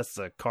 got it. That's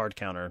the card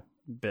counter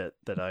bit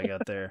that I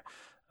got there.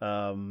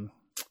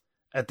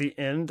 At the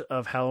end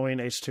of Halloween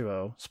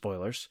H2O,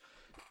 spoilers,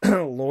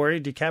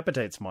 Laurie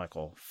decapitates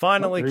Michael,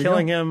 finally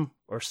killing him,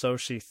 or so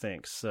she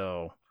thinks.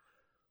 So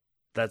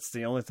that's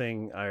the only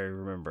thing I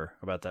remember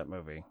about that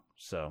movie.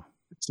 So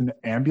it's an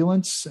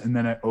ambulance, and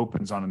then it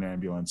opens on an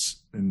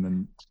ambulance, and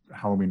then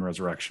Halloween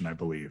Resurrection, I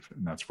believe,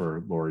 and that's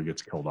where Laurie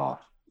gets killed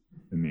off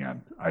in the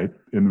end.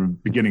 In the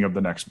beginning of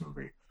the next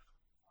movie,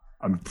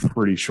 I'm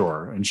pretty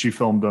sure, and she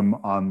filmed them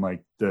on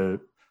like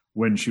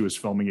when she was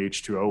filming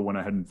H2O, went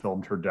ahead and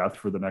filmed her death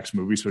for the next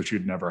movie, so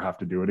she'd never have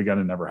to do it again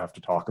and never have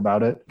to talk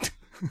about it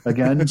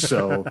again.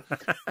 So,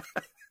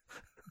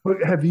 but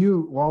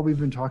while we've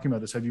been talking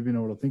about this, have you been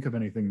able to think of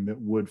anything that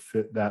would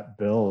fit that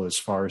bill as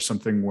far as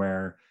something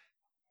where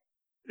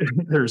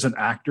there's an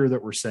actor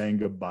that we're saying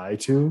goodbye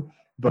to,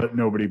 but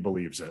nobody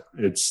believes it?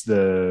 It's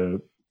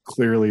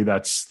clearly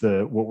that's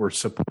what we're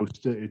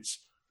supposed to.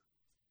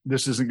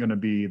 This isn't going to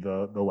be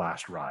the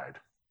last ride.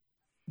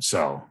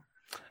 So.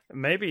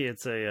 Maybe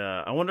it's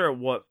I wonder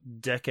what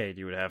decade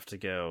you would have to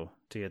go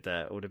to get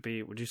that.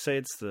 Would you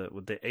say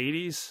would the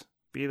 80s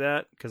be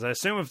that? Because I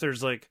assume if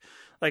there's like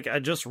I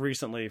just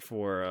recently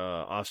for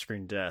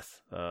Off-Screen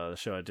Death, the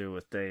show I do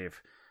with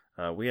Dave,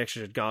 we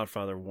actually did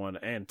Godfather 1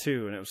 and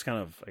 2, and it was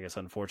kind of, I guess,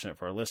 unfortunate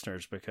for our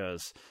listeners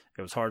because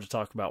it was hard to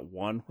talk about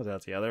one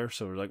without the other.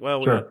 So we're like,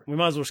 well, sure, we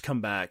might as well just come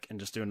back and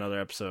just do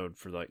another episode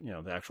for the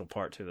actual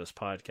part 2 of this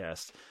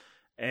podcast.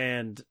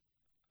 And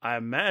I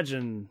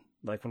imagine,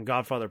 like when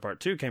Godfather Part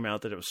 2 came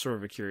out, that it was sort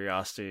of a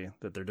curiosity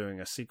that they're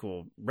doing a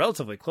sequel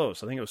relatively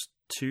close. I think it was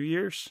 2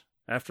 years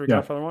after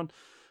Godfather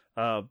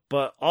 1.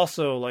 But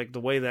also, like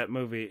the way that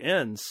movie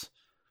ends,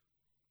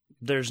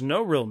 there's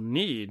no real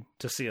need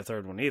to see a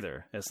third one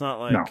either. It's not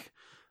like,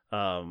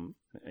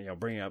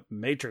 bringing up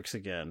Matrix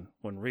again.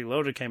 When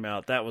Reloaded came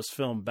out, that was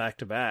filmed back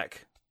to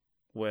back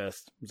with,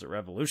 was it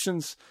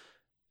Revolutions?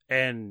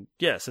 And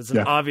yes, it's an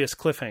obvious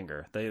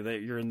cliffhanger.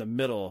 You're in the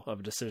middle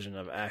of a decision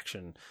of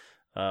action.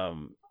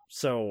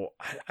 So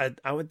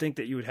I would think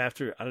that you would have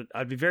to.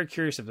 I'd be very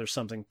curious if there's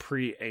something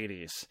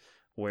pre-80s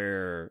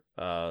where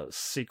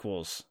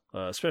sequels,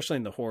 especially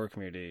in the horror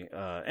community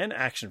and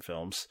action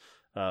films,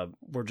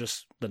 were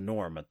just the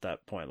norm at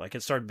that point. Like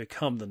it started to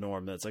become the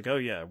norm. That's like, oh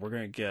yeah, we're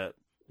going to get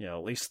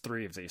at least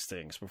 3 of these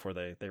things before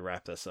they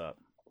wrap this up.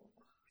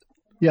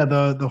 Yeah,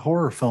 the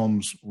horror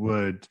films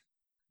were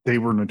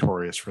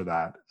notorious for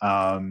that.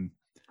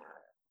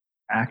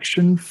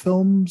 action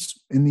films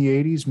in the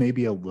 80s,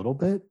 maybe a little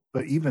bit,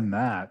 but even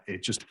that,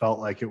 it just felt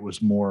like it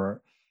was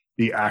more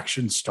the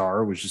action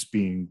star was just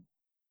being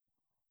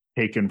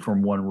taken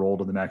from one role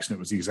to the next, and it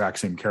was the exact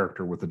same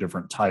character with a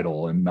different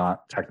title and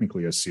not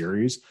technically a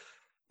series.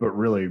 But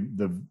really,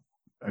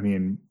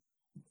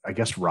 I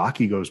guess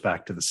Rocky goes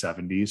back to the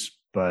 70s,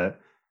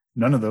 but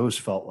none of those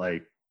felt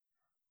like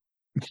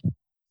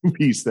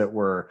movies that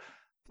were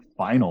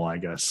final, I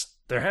guess.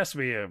 There has to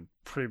be a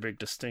pretty big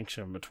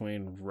distinction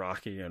between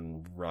Rocky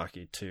and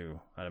Rocky 2,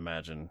 I'd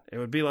imagine. It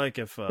would be like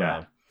if...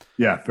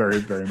 Yeah, very,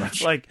 very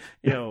much. Like,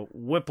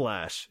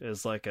 Whiplash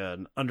is like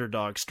an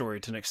underdog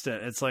story to an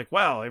extent. It's like,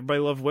 wow, everybody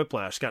loved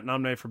Whiplash, got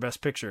nominated for Best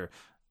Picture.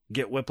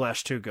 Get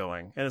Whiplash 2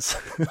 going. And it's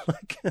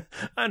like,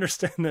 I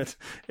understand that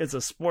it's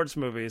a sports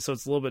movie, so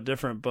it's a little bit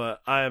different,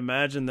 but I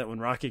imagine that when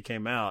Rocky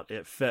came out,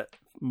 it fit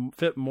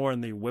more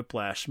in the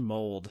Whiplash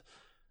mold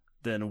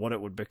than what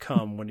it would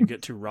become when you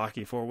get to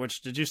Rocky 4,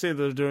 which, did you say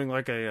they're doing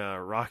like a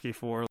Rocky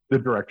 4? The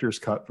director's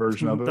cut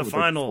version of it. The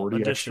final like 40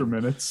 edition. Extra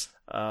minutes.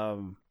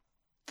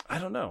 I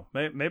don't know.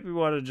 Maybe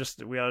we ought to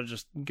just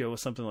go with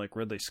something like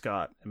Ridley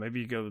Scott, and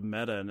maybe you go with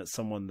meta, and it's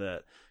someone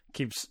that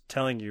keeps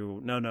telling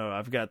you, no,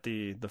 I've got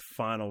the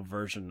final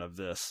version of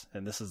this,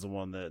 and this is the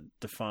one that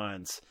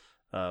defines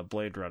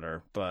Blade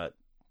Runner. But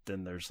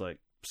then there's like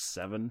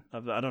 7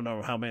 of them. I don't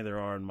know how many there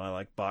are in my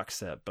like box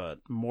set, but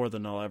more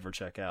than I'll ever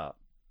check out.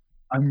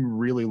 I'm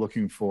really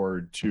looking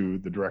forward to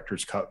the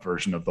director's cut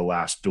version of The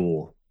Last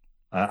Duel.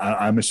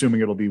 I'm assuming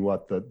it'll be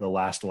the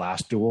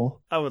last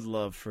duel. I would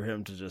love for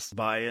him to just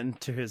buy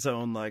into his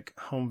own like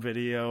home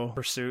video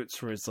pursuits,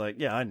 where it's like,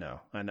 yeah, I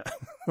know.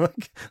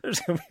 Like,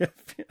 there's gonna be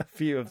a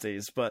few of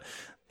these, but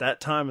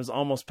that time is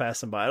almost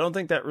passing by. I don't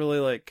think that really,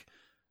 like,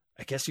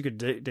 I guess you could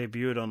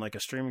debut it on like a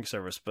streaming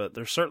service, but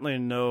there's certainly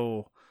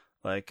no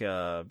like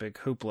big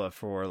hoopla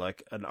for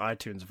like an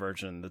iTunes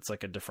version that's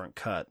like a different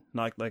cut,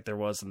 not like there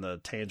was in the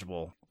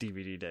tangible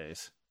DVD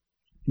days.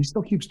 He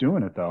still keeps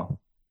doing it though,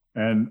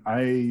 and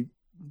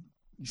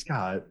he's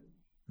got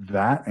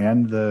that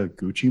and the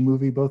Gucci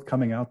movie both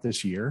coming out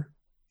this year.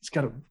 He's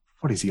got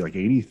what is he, like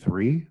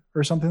 83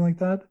 or something like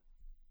that?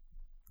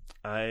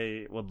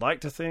 I would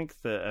like to think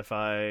that if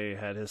I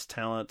had his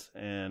talent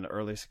and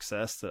early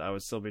success that I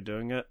would still be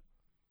doing it.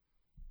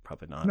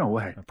 Probably not. No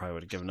way. I probably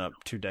would have given up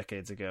 2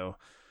 decades ago.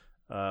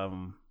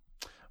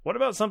 What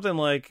about something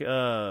like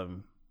U-Turn?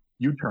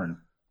 You're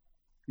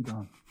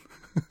done.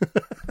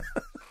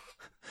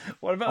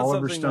 What about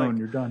Oliver something Stone? like,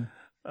 you're done.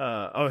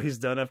 He's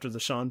done after the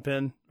Sean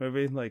Penn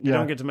movie. Like, you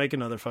don't get to make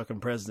another fucking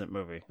president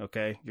movie.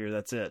 Okay,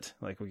 that's it.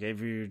 Like, we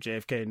gave you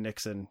JFK and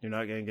Nixon. You're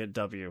not gonna get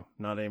W.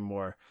 Not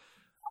anymore.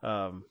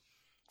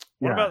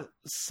 What about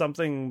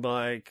something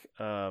like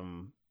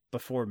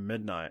Before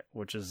Midnight,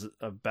 which is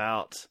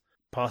about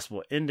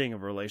possible ending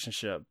of a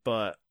relationship,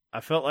 but I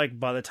felt like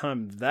by the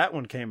time that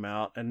one came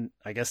out, and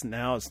I guess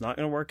now it's not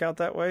going to work out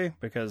that way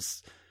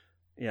because,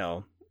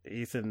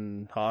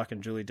 Ethan Hawke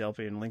and Julie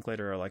Delpy and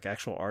Linklater are like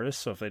actual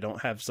artists. So if they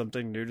don't have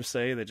something new to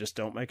say, they just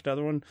don't make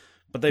another one.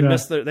 But they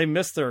miss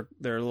their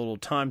little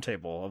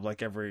timetable of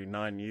like every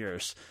 9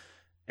 years.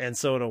 And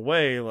so in a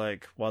way,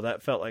 like, while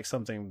that felt like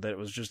something that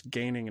was just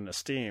gaining in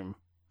esteem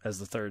as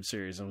the third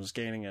series and was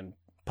gaining in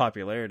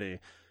popularity,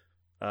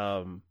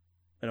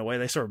 in a way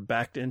they sort of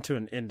backed into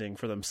an ending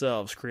for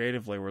themselves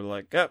creatively. We're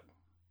like, oh,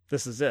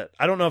 this is it.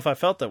 I don't know if I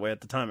felt that way at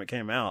the time it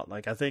came out.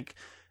 Like, I think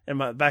in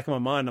my back of my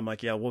mind, I'm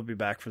like, yeah, we'll be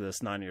back for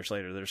this 9 years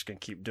later. They're just going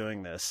to keep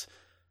doing this.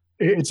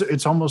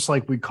 It's almost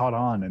like we caught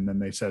on and then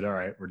they said, all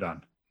right, we're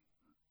done.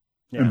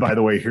 Yeah. And by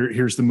the way,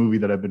 here's the movie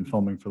that I've been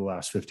filming for the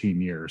last 15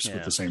 years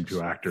with the same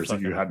 2 actors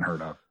that you hadn't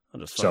heard of. I'll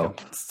just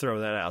throw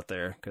that out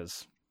there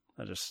because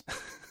I just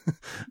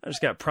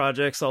got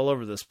projects all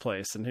over this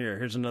place. And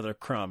here's another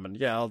crumb. And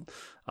yeah,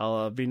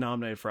 I'll be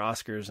nominated for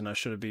Oscars and I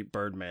should have beat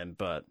Birdman,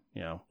 but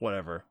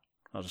whatever.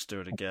 I'll just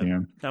do it again. Yeah.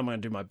 Now I'm going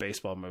to do my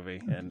baseball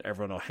movie, and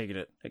everyone will hate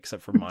it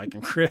except for Mike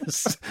and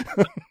Chris.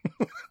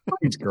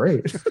 It's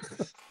great.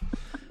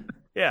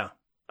 Yeah.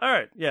 All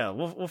right. Yeah,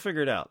 we'll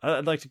figure it out.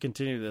 I'd like to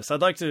continue this.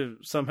 I'd like to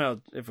somehow,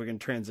 if we can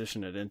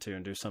transition it into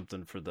and do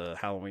something for the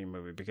Halloween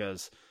movie,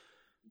 because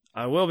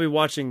I will be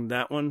watching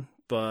that one,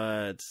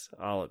 but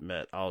I'll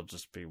admit I'll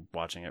just be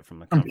watching it from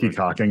the comfort. I'm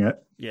peacocking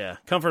it. Yeah,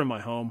 comfort of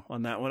my home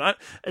on that one.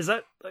 Is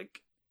that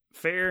like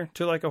fair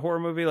to like a horror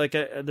movie? Like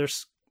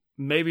there's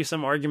maybe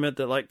some argument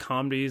that like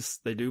comedies,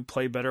 they do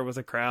play better with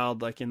a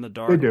crowd, like in the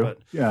dark. They do. But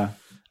yeah.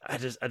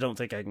 I don't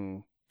think I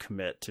can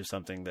commit to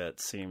something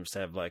that seems to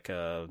have like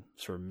a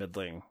sort of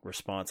middling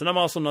response. And I'm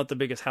also not the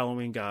biggest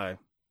Halloween guy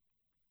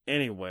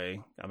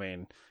anyway. I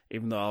mean,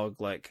 even though I'll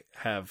like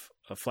have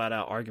a flat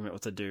out argument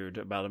with a dude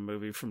about a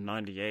movie from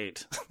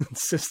 98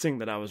 insisting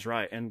that I was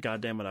right, and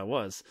goddamn it I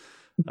was.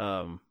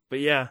 But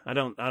yeah, I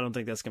don't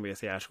think that's gonna be a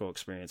theatrical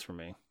experience for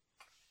me.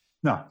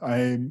 No,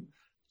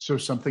 so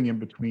something in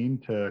between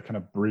to kind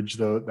of bridge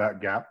that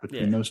gap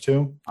between those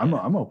two.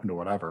 I'm open to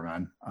whatever,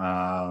 man.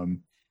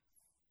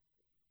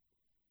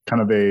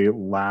 Kind of a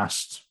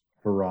last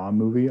hurrah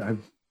movie. I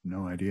have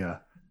no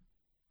idea.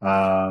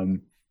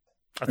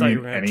 I thought you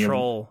were going to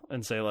troll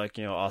and say like,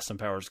 Austin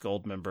Powers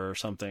Goldmember or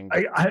something.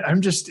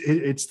 I'm just,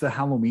 it's the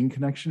Halloween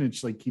connection.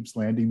 It's like keeps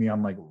landing me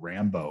on like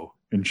Rambo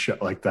and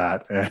shit like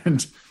that.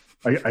 And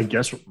I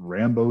guess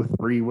Rambo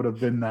 3 would have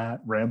been that.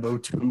 Rambo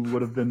 2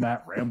 would have been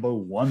that. Rambo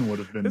 1 would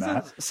have been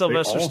that.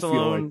 Sylvester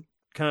Stallone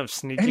kind of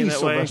sneaky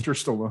that way. Sylvester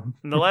Stallone.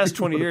 In the last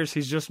 20 years,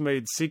 he's just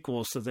made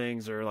sequels to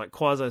things or like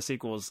quasi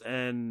sequels,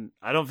 and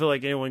I don't feel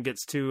like anyone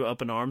gets too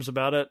up in arms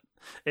about it.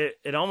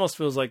 It almost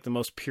feels like the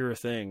most pure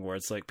thing where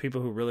it's like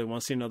people who really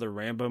want to see another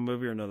Rambo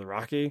movie or another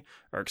Rocky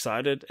are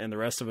excited, and the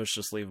rest of us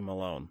just leave him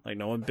alone. Like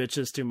no one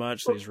bitches too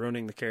much that he's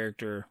ruining the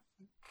character.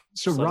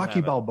 So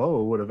Rocky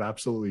Balboa would have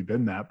absolutely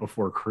been that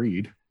before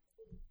Creed.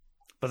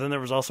 But then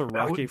there was also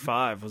Rocky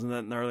 5. Wasn't that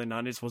in the early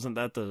 90s? Wasn't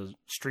that the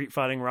street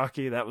fighting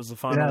Rocky? That was the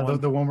final one?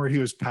 The one where he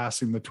was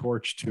passing the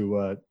torch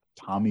to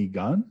Tommy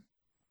Gunn?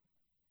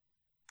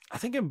 I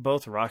think in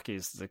both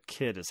Rockies, the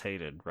kid is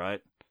hated,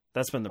 right?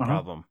 That's been the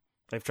problem.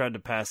 They've tried to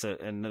pass it,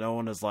 and no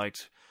one has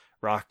liked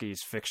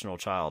Rocky's fictional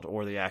child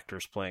or the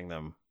actors playing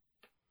them.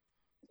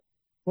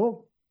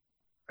 Well,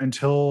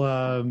 until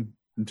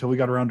we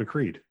got around to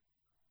Creed.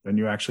 Then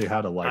you actually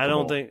had a likable.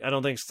 I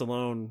don't think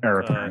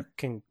Stallone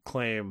can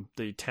claim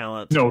the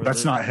talent. No,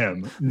 that's not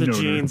him. The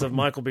genes of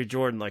Michael B.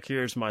 Jordan. Like,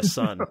 here's my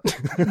son.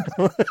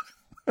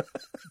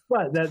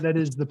 But that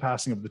is the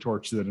passing of the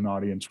torch that an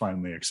audience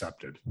finally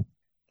accepted.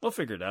 We'll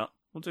figure it out.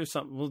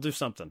 We'll do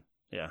something.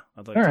 Yeah,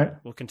 I'd like All to. Right.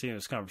 We'll continue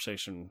this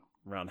conversation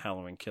around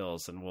Halloween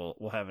Kills, and we'll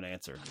have an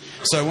answer.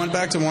 So I went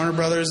back to Warner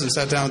Brothers and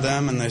sat down with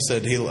them, and they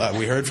said,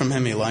 we heard from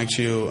him. He liked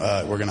you.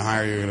 We're going to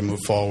hire you. You're going to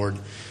move forward.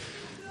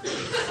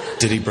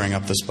 Did he bring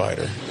up the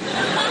spider?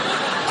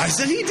 I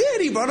said he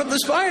did. He brought up the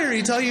spider. Did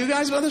he tell you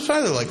guys about the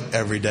spider? They're like,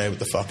 every day with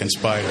the fucking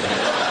spider.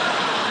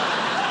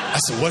 I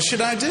said, what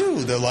should I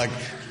do? They're like,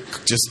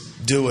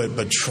 just do it,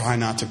 but try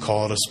not to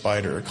call it a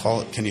spider.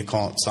 Can you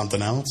call it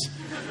something else?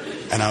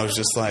 And I was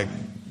just like,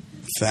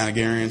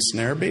 Thanagarian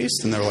snare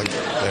beast? And they were like,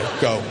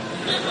 there, go.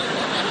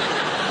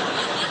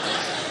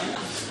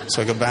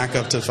 So I go back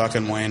up to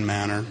fucking Wayne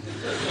Manor.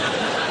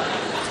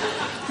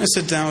 I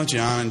sit down with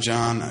John, and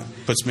John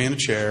puts me in a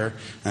chair,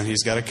 and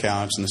he's got a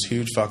couch in this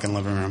huge fucking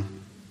living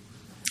room.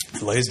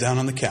 He lays down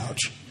on the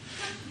couch,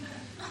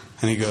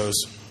 and he goes,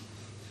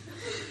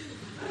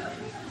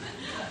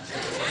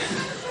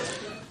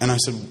 and I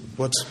said,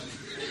 what's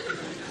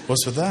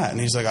with that? And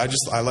he's like,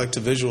 I like to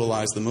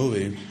visualize the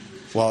movie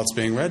while it's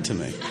being read to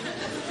me.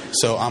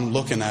 So I'm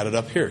looking at it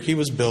up here. He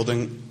was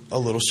building a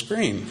little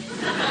screen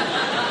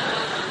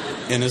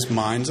in his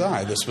mind's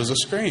eye. This was a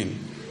screen.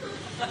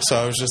 So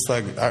I was just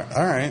like,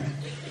 all right,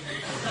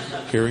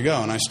 here we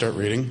go. And I start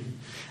reading.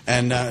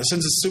 And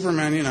since it's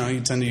Superman, you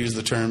tend to use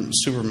the term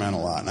Superman a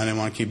lot. And I didn't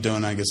want to keep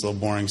doing that. It gets a little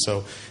boring.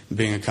 So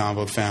being a comic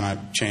book fan, I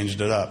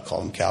changed it up.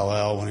 Called him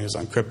Kal-El when he was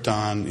on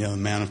Krypton, the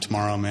Man of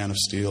Tomorrow, Man of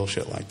Steel,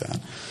 shit like that.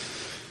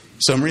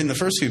 So I'm reading the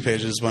first few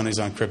pages when he's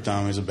on Krypton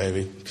when he's a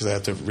baby, because I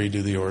have to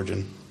redo the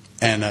origin.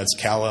 And it's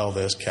Kal-El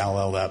this,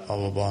 Kal-El that, blah,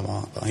 blah, blah,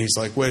 blah. And he's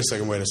like, wait a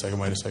second.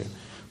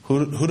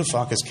 Who the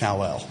fuck is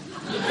Kal-El?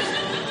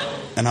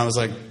 And I was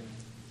like,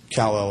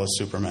 Kal-El is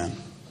Superman.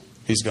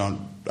 He's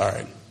going, all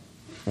right,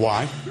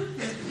 why?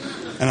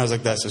 And I was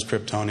like, that's his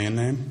Kryptonian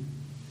name.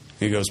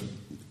 He goes,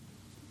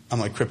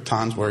 I'm like,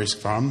 Krypton's where he's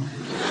from?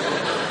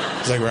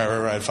 He's like,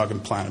 right,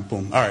 fucking planet,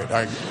 boom. All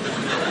right.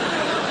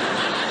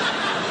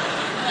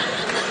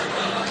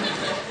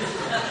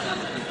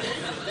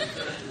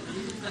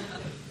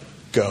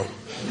 Go.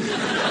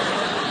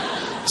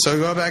 So I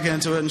go back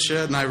into it and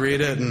shit, and I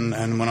read it,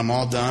 and when I'm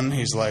all done,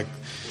 he's like,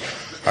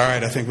 all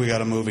right, I think we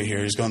got a movie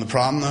here. He's going, the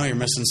problem, though, you're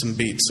missing some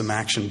beats, some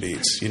action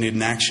beats. You need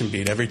an action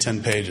beat. Every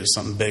 10 pages,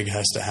 something big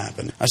has to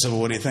happen. I said, well,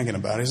 what are you thinking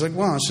about? He's like,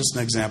 well, it's just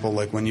an example.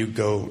 Like when you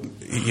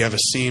have a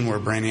scene where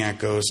Brainiac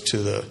goes to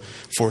the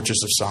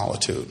Fortress of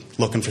Solitude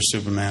looking for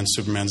Superman.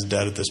 Superman's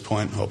dead at this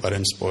point. Hope I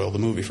didn't spoil the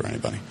movie for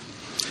anybody.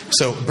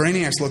 So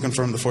Brainiac's looking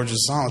for him, the Fortress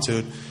of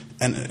Solitude,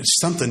 and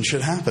something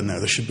should happen there.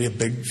 There should be a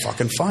big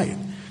fucking fight.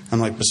 I'm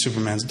like, but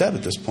Superman's dead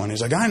at this point.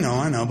 He's like, I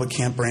know, but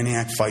can't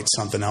Brainiac fight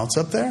something else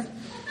up there?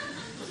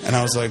 And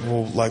I was like,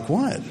 well, like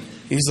what?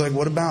 He's like,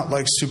 what about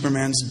like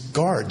Superman's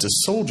guards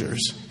as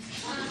soldiers?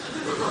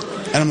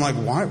 And I'm like,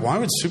 why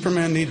would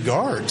Superman need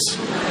guards?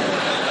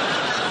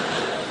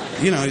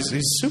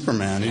 He's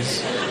Superman.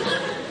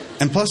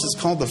 And plus it's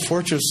called the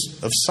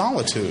Fortress of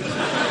Solitude.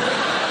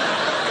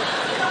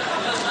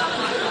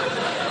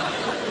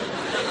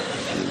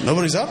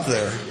 Nobody's up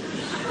there.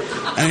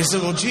 And he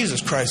said, well,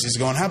 Jesus Christ. He's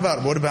going,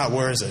 what about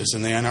where is it? It's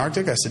in the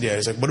Antarctic? I said, yeah.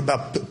 He's like, what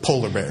about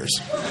polar bears?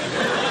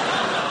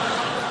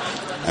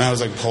 And I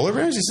was like, polar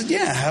bears? He said,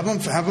 yeah, have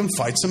him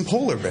fight some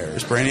polar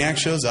bears. Brainiac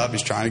shows up.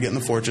 He's trying to get in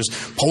the fortress.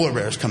 Polar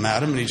bears come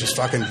at him, and he just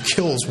fucking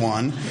kills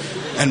one,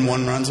 and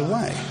one runs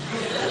away.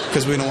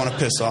 Because we don't want to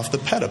piss off the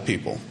PETA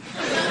people.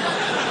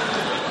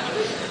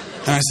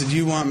 And I said,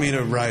 you want me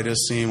to write a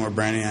scene where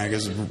Brainiac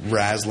is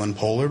razzling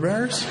polar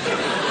bears?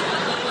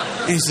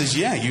 And he says,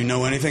 yeah, you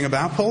know anything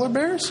about polar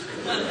bears?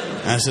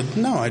 And I said,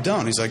 no, I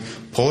don't. He's like,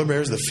 polar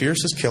bears are the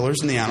fiercest killers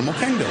in the animal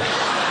kingdom.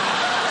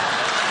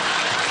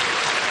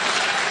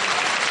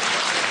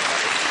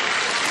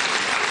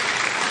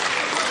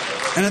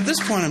 And at this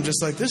point, I'm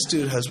just like, this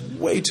dude has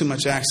way too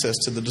much access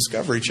to the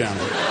Discovery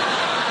Channel.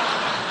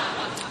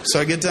 So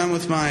I get done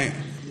with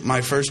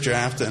my first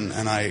draft, and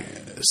I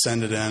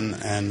send it in,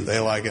 and they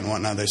like it and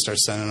whatnot. They start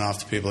sending it off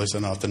to people. They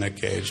send it off to Nick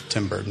Cage,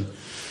 Tim Burton.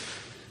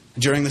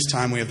 During this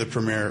time, we have the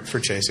premiere for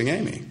Chasing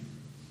Amy.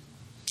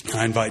 And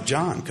I invite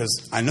John,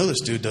 because I know this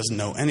dude doesn't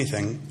know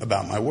anything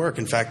about my work.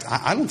 In fact,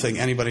 I don't think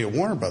anybody at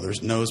Warner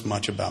Brothers knows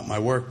much about my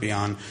work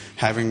beyond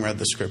having read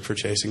the script for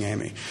Chasing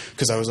Amy.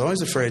 Because I was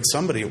always afraid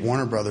somebody at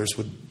Warner Brothers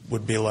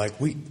would be like,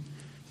 we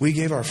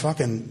gave our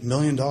fucking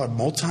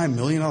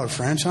multi-million-dollar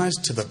franchise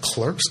to the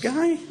Clerks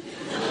guy?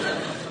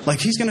 Like,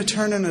 he's going to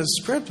turn in a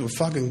script with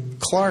fucking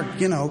Clark,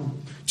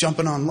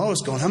 jumping on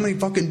Lois going, how many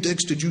fucking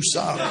dicks did you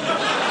suck?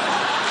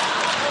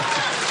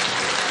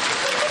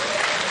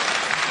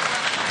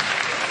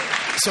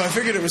 So I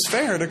figured it was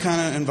fair to kind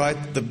of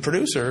invite the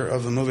producer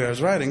of the movie I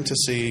was writing to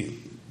see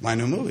my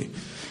new movie.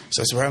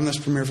 So I said, we're having this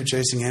premiere for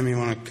Chasing Amy. You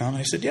want to come?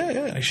 He said,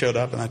 yeah. I showed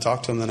up, and I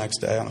talked to him the next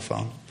day on the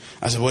phone.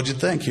 I said, what'd you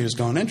think? He was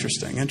going,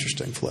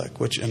 interesting flick,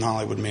 which in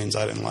Hollywood means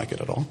I didn't like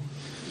it at all.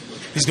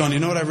 He's going, you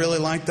know what I really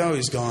like, though?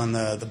 He's going,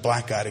 the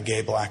black guy, the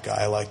gay black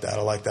guy. I like that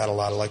a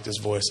lot. I liked his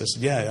voice. I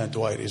said, yeah,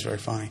 Dwight, he's very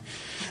funny.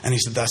 And he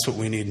said, that's what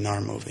we need in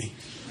our movie.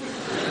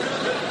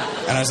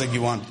 And I was like,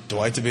 you want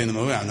Dwight to be in the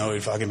movie? I know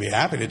he'd fucking be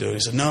happy to do it. He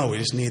said, no, we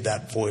just need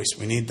that voice.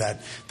 We need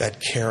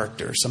that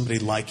character, somebody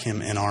like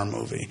him in our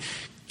movie.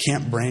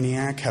 Can't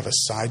Brainiac have a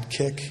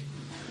sidekick?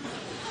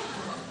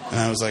 And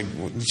I was like,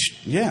 well,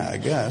 yeah, I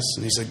guess.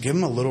 And he said, give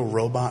him a little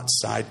robot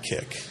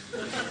sidekick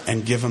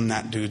and give him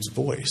that dude's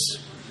voice.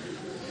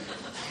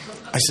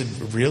 I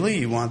said, really?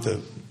 You want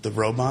the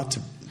robot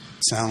to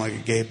sound like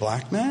a gay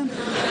black man?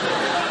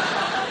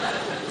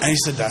 And he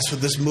said, that's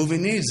what this movie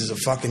needs, is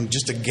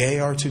just a gay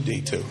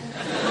R2-D2.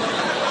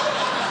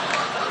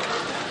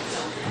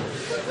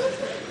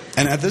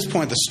 And at this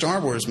point, the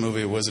Star Wars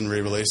movie was in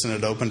re-release, and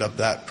it opened up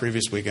that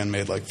previous weekend,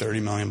 made like $30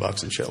 million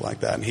and shit like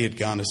that, and he had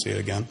gone to see it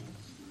again.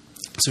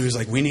 So he was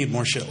like, we need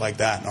more shit like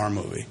that in our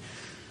movie.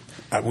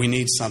 We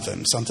need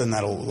something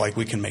that'll, like,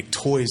 we can make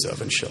toys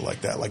of and shit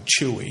like that, like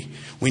Chewie.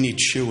 We need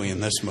Chewie in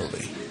this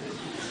movie.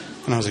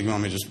 And I was like, you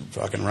want me to just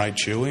fucking write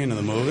Chewie into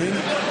the movie?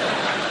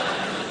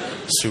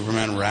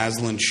 Superman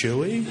razzling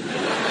Chewie?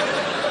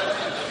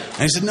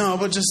 And he said, no,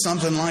 but just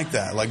something like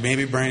that. Like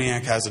maybe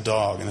Brainiac has a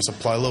dog, and it's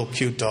a little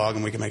cute dog,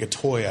 and we can make a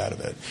toy out of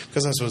it.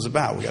 Because that's what it's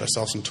about. We got to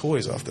sell some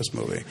toys off this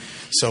movie.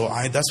 So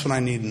that's what I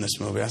need in this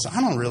movie. I said,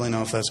 I don't really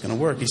know if that's going to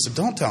work. He said,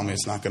 don't tell me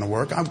it's not going to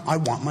work. I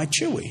want my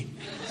Chewie.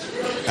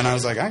 And I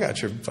was like, I got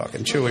your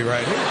fucking Chewie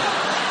right here.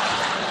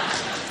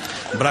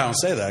 But I don't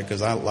say that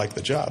because I like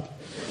the job.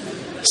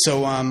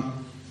 So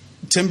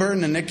Tim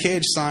Burton and Nick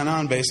Cage sign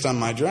on based on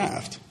my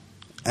draft.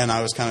 And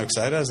I was kind of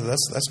excited. I said,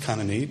 that's kind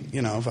of neat.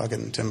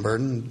 Fucking Tim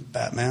Burton,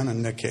 Batman,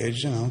 and Nick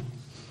Cage,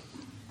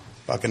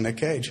 fucking Nick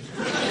Cage.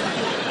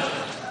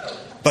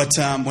 But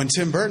when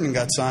Tim Burton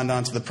got signed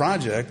onto the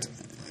project,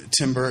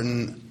 Tim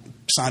Burton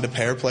signed a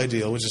pay-or-play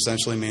deal, which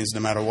essentially means no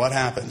matter what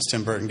happens,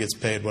 Tim Burton gets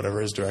paid whatever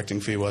his directing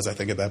fee was. I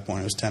think at that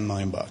point it was $10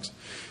 million,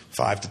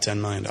 $5 to $10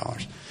 million.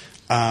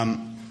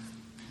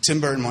 Tim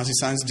Burton, once he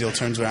signs the deal,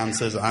 turns around and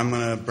says, I'm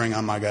going to bring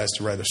on my guys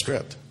to write a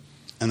script.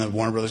 And the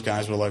Warner Brothers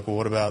guys were like, well,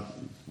 what about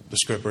the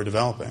script we're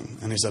developing?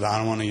 And he said, I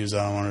don't want to use that.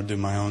 I want to do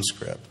my own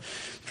script.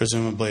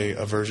 Presumably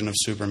a version of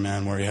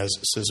Superman where he has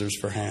scissors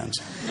for hands.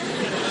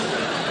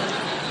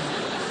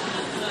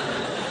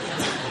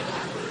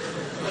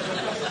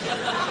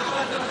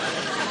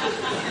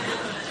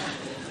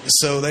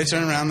 So they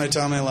turn around, they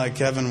tell me, like,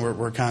 Kevin,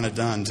 we're kind of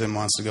done. Tim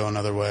wants to go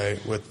another way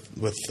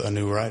with a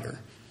new writer.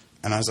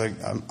 And I was like,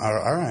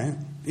 all right.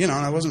 And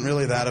I wasn't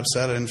really that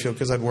upset. I didn't feel,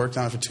 because I'd worked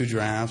on it for 2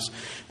 drafts,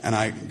 and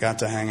I got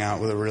to hang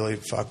out with a really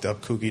fucked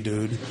up, kooky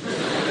dude.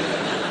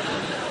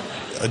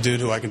 A dude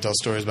who I can tell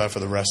stories about for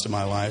the rest of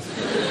my life.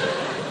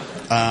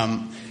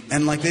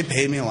 And, like, they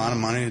paid me a lot of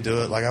money to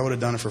do it. Like, I would have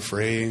done it for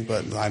free,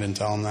 but I didn't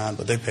tell them that.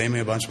 But they paid me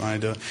a bunch of money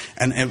to do it.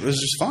 And it was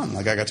just fun.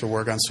 Like, I got to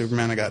work on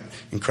Superman. I got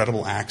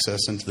incredible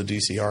access into the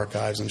DC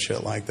archives and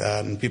shit like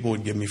that. And people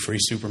would give me free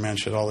Superman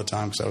shit all the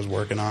time because I was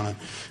working on it.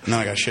 And then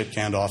I got shit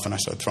canned off, and I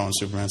started throwing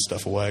Superman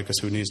stuff away because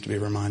who needs to be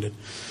reminded?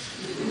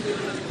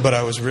 But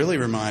I was really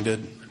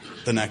reminded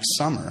the next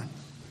summer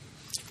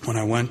when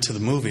I went to the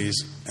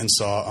movies and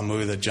saw a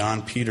movie that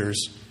John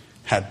Peters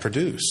had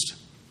produced.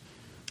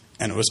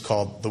 And it was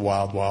called The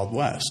Wild Wild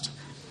West.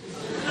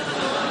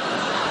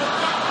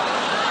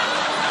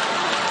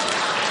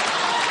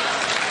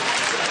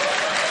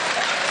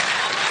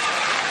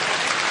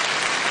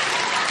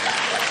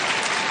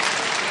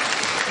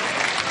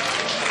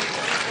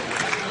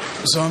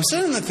 So I'm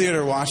sitting in the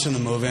theater watching the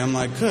movie. I'm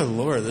like, good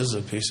Lord, this is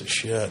a piece of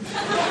shit.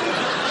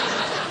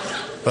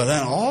 But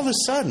then all of a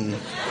sudden,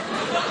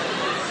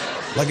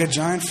 like a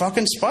giant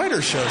fucking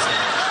spider shows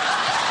up.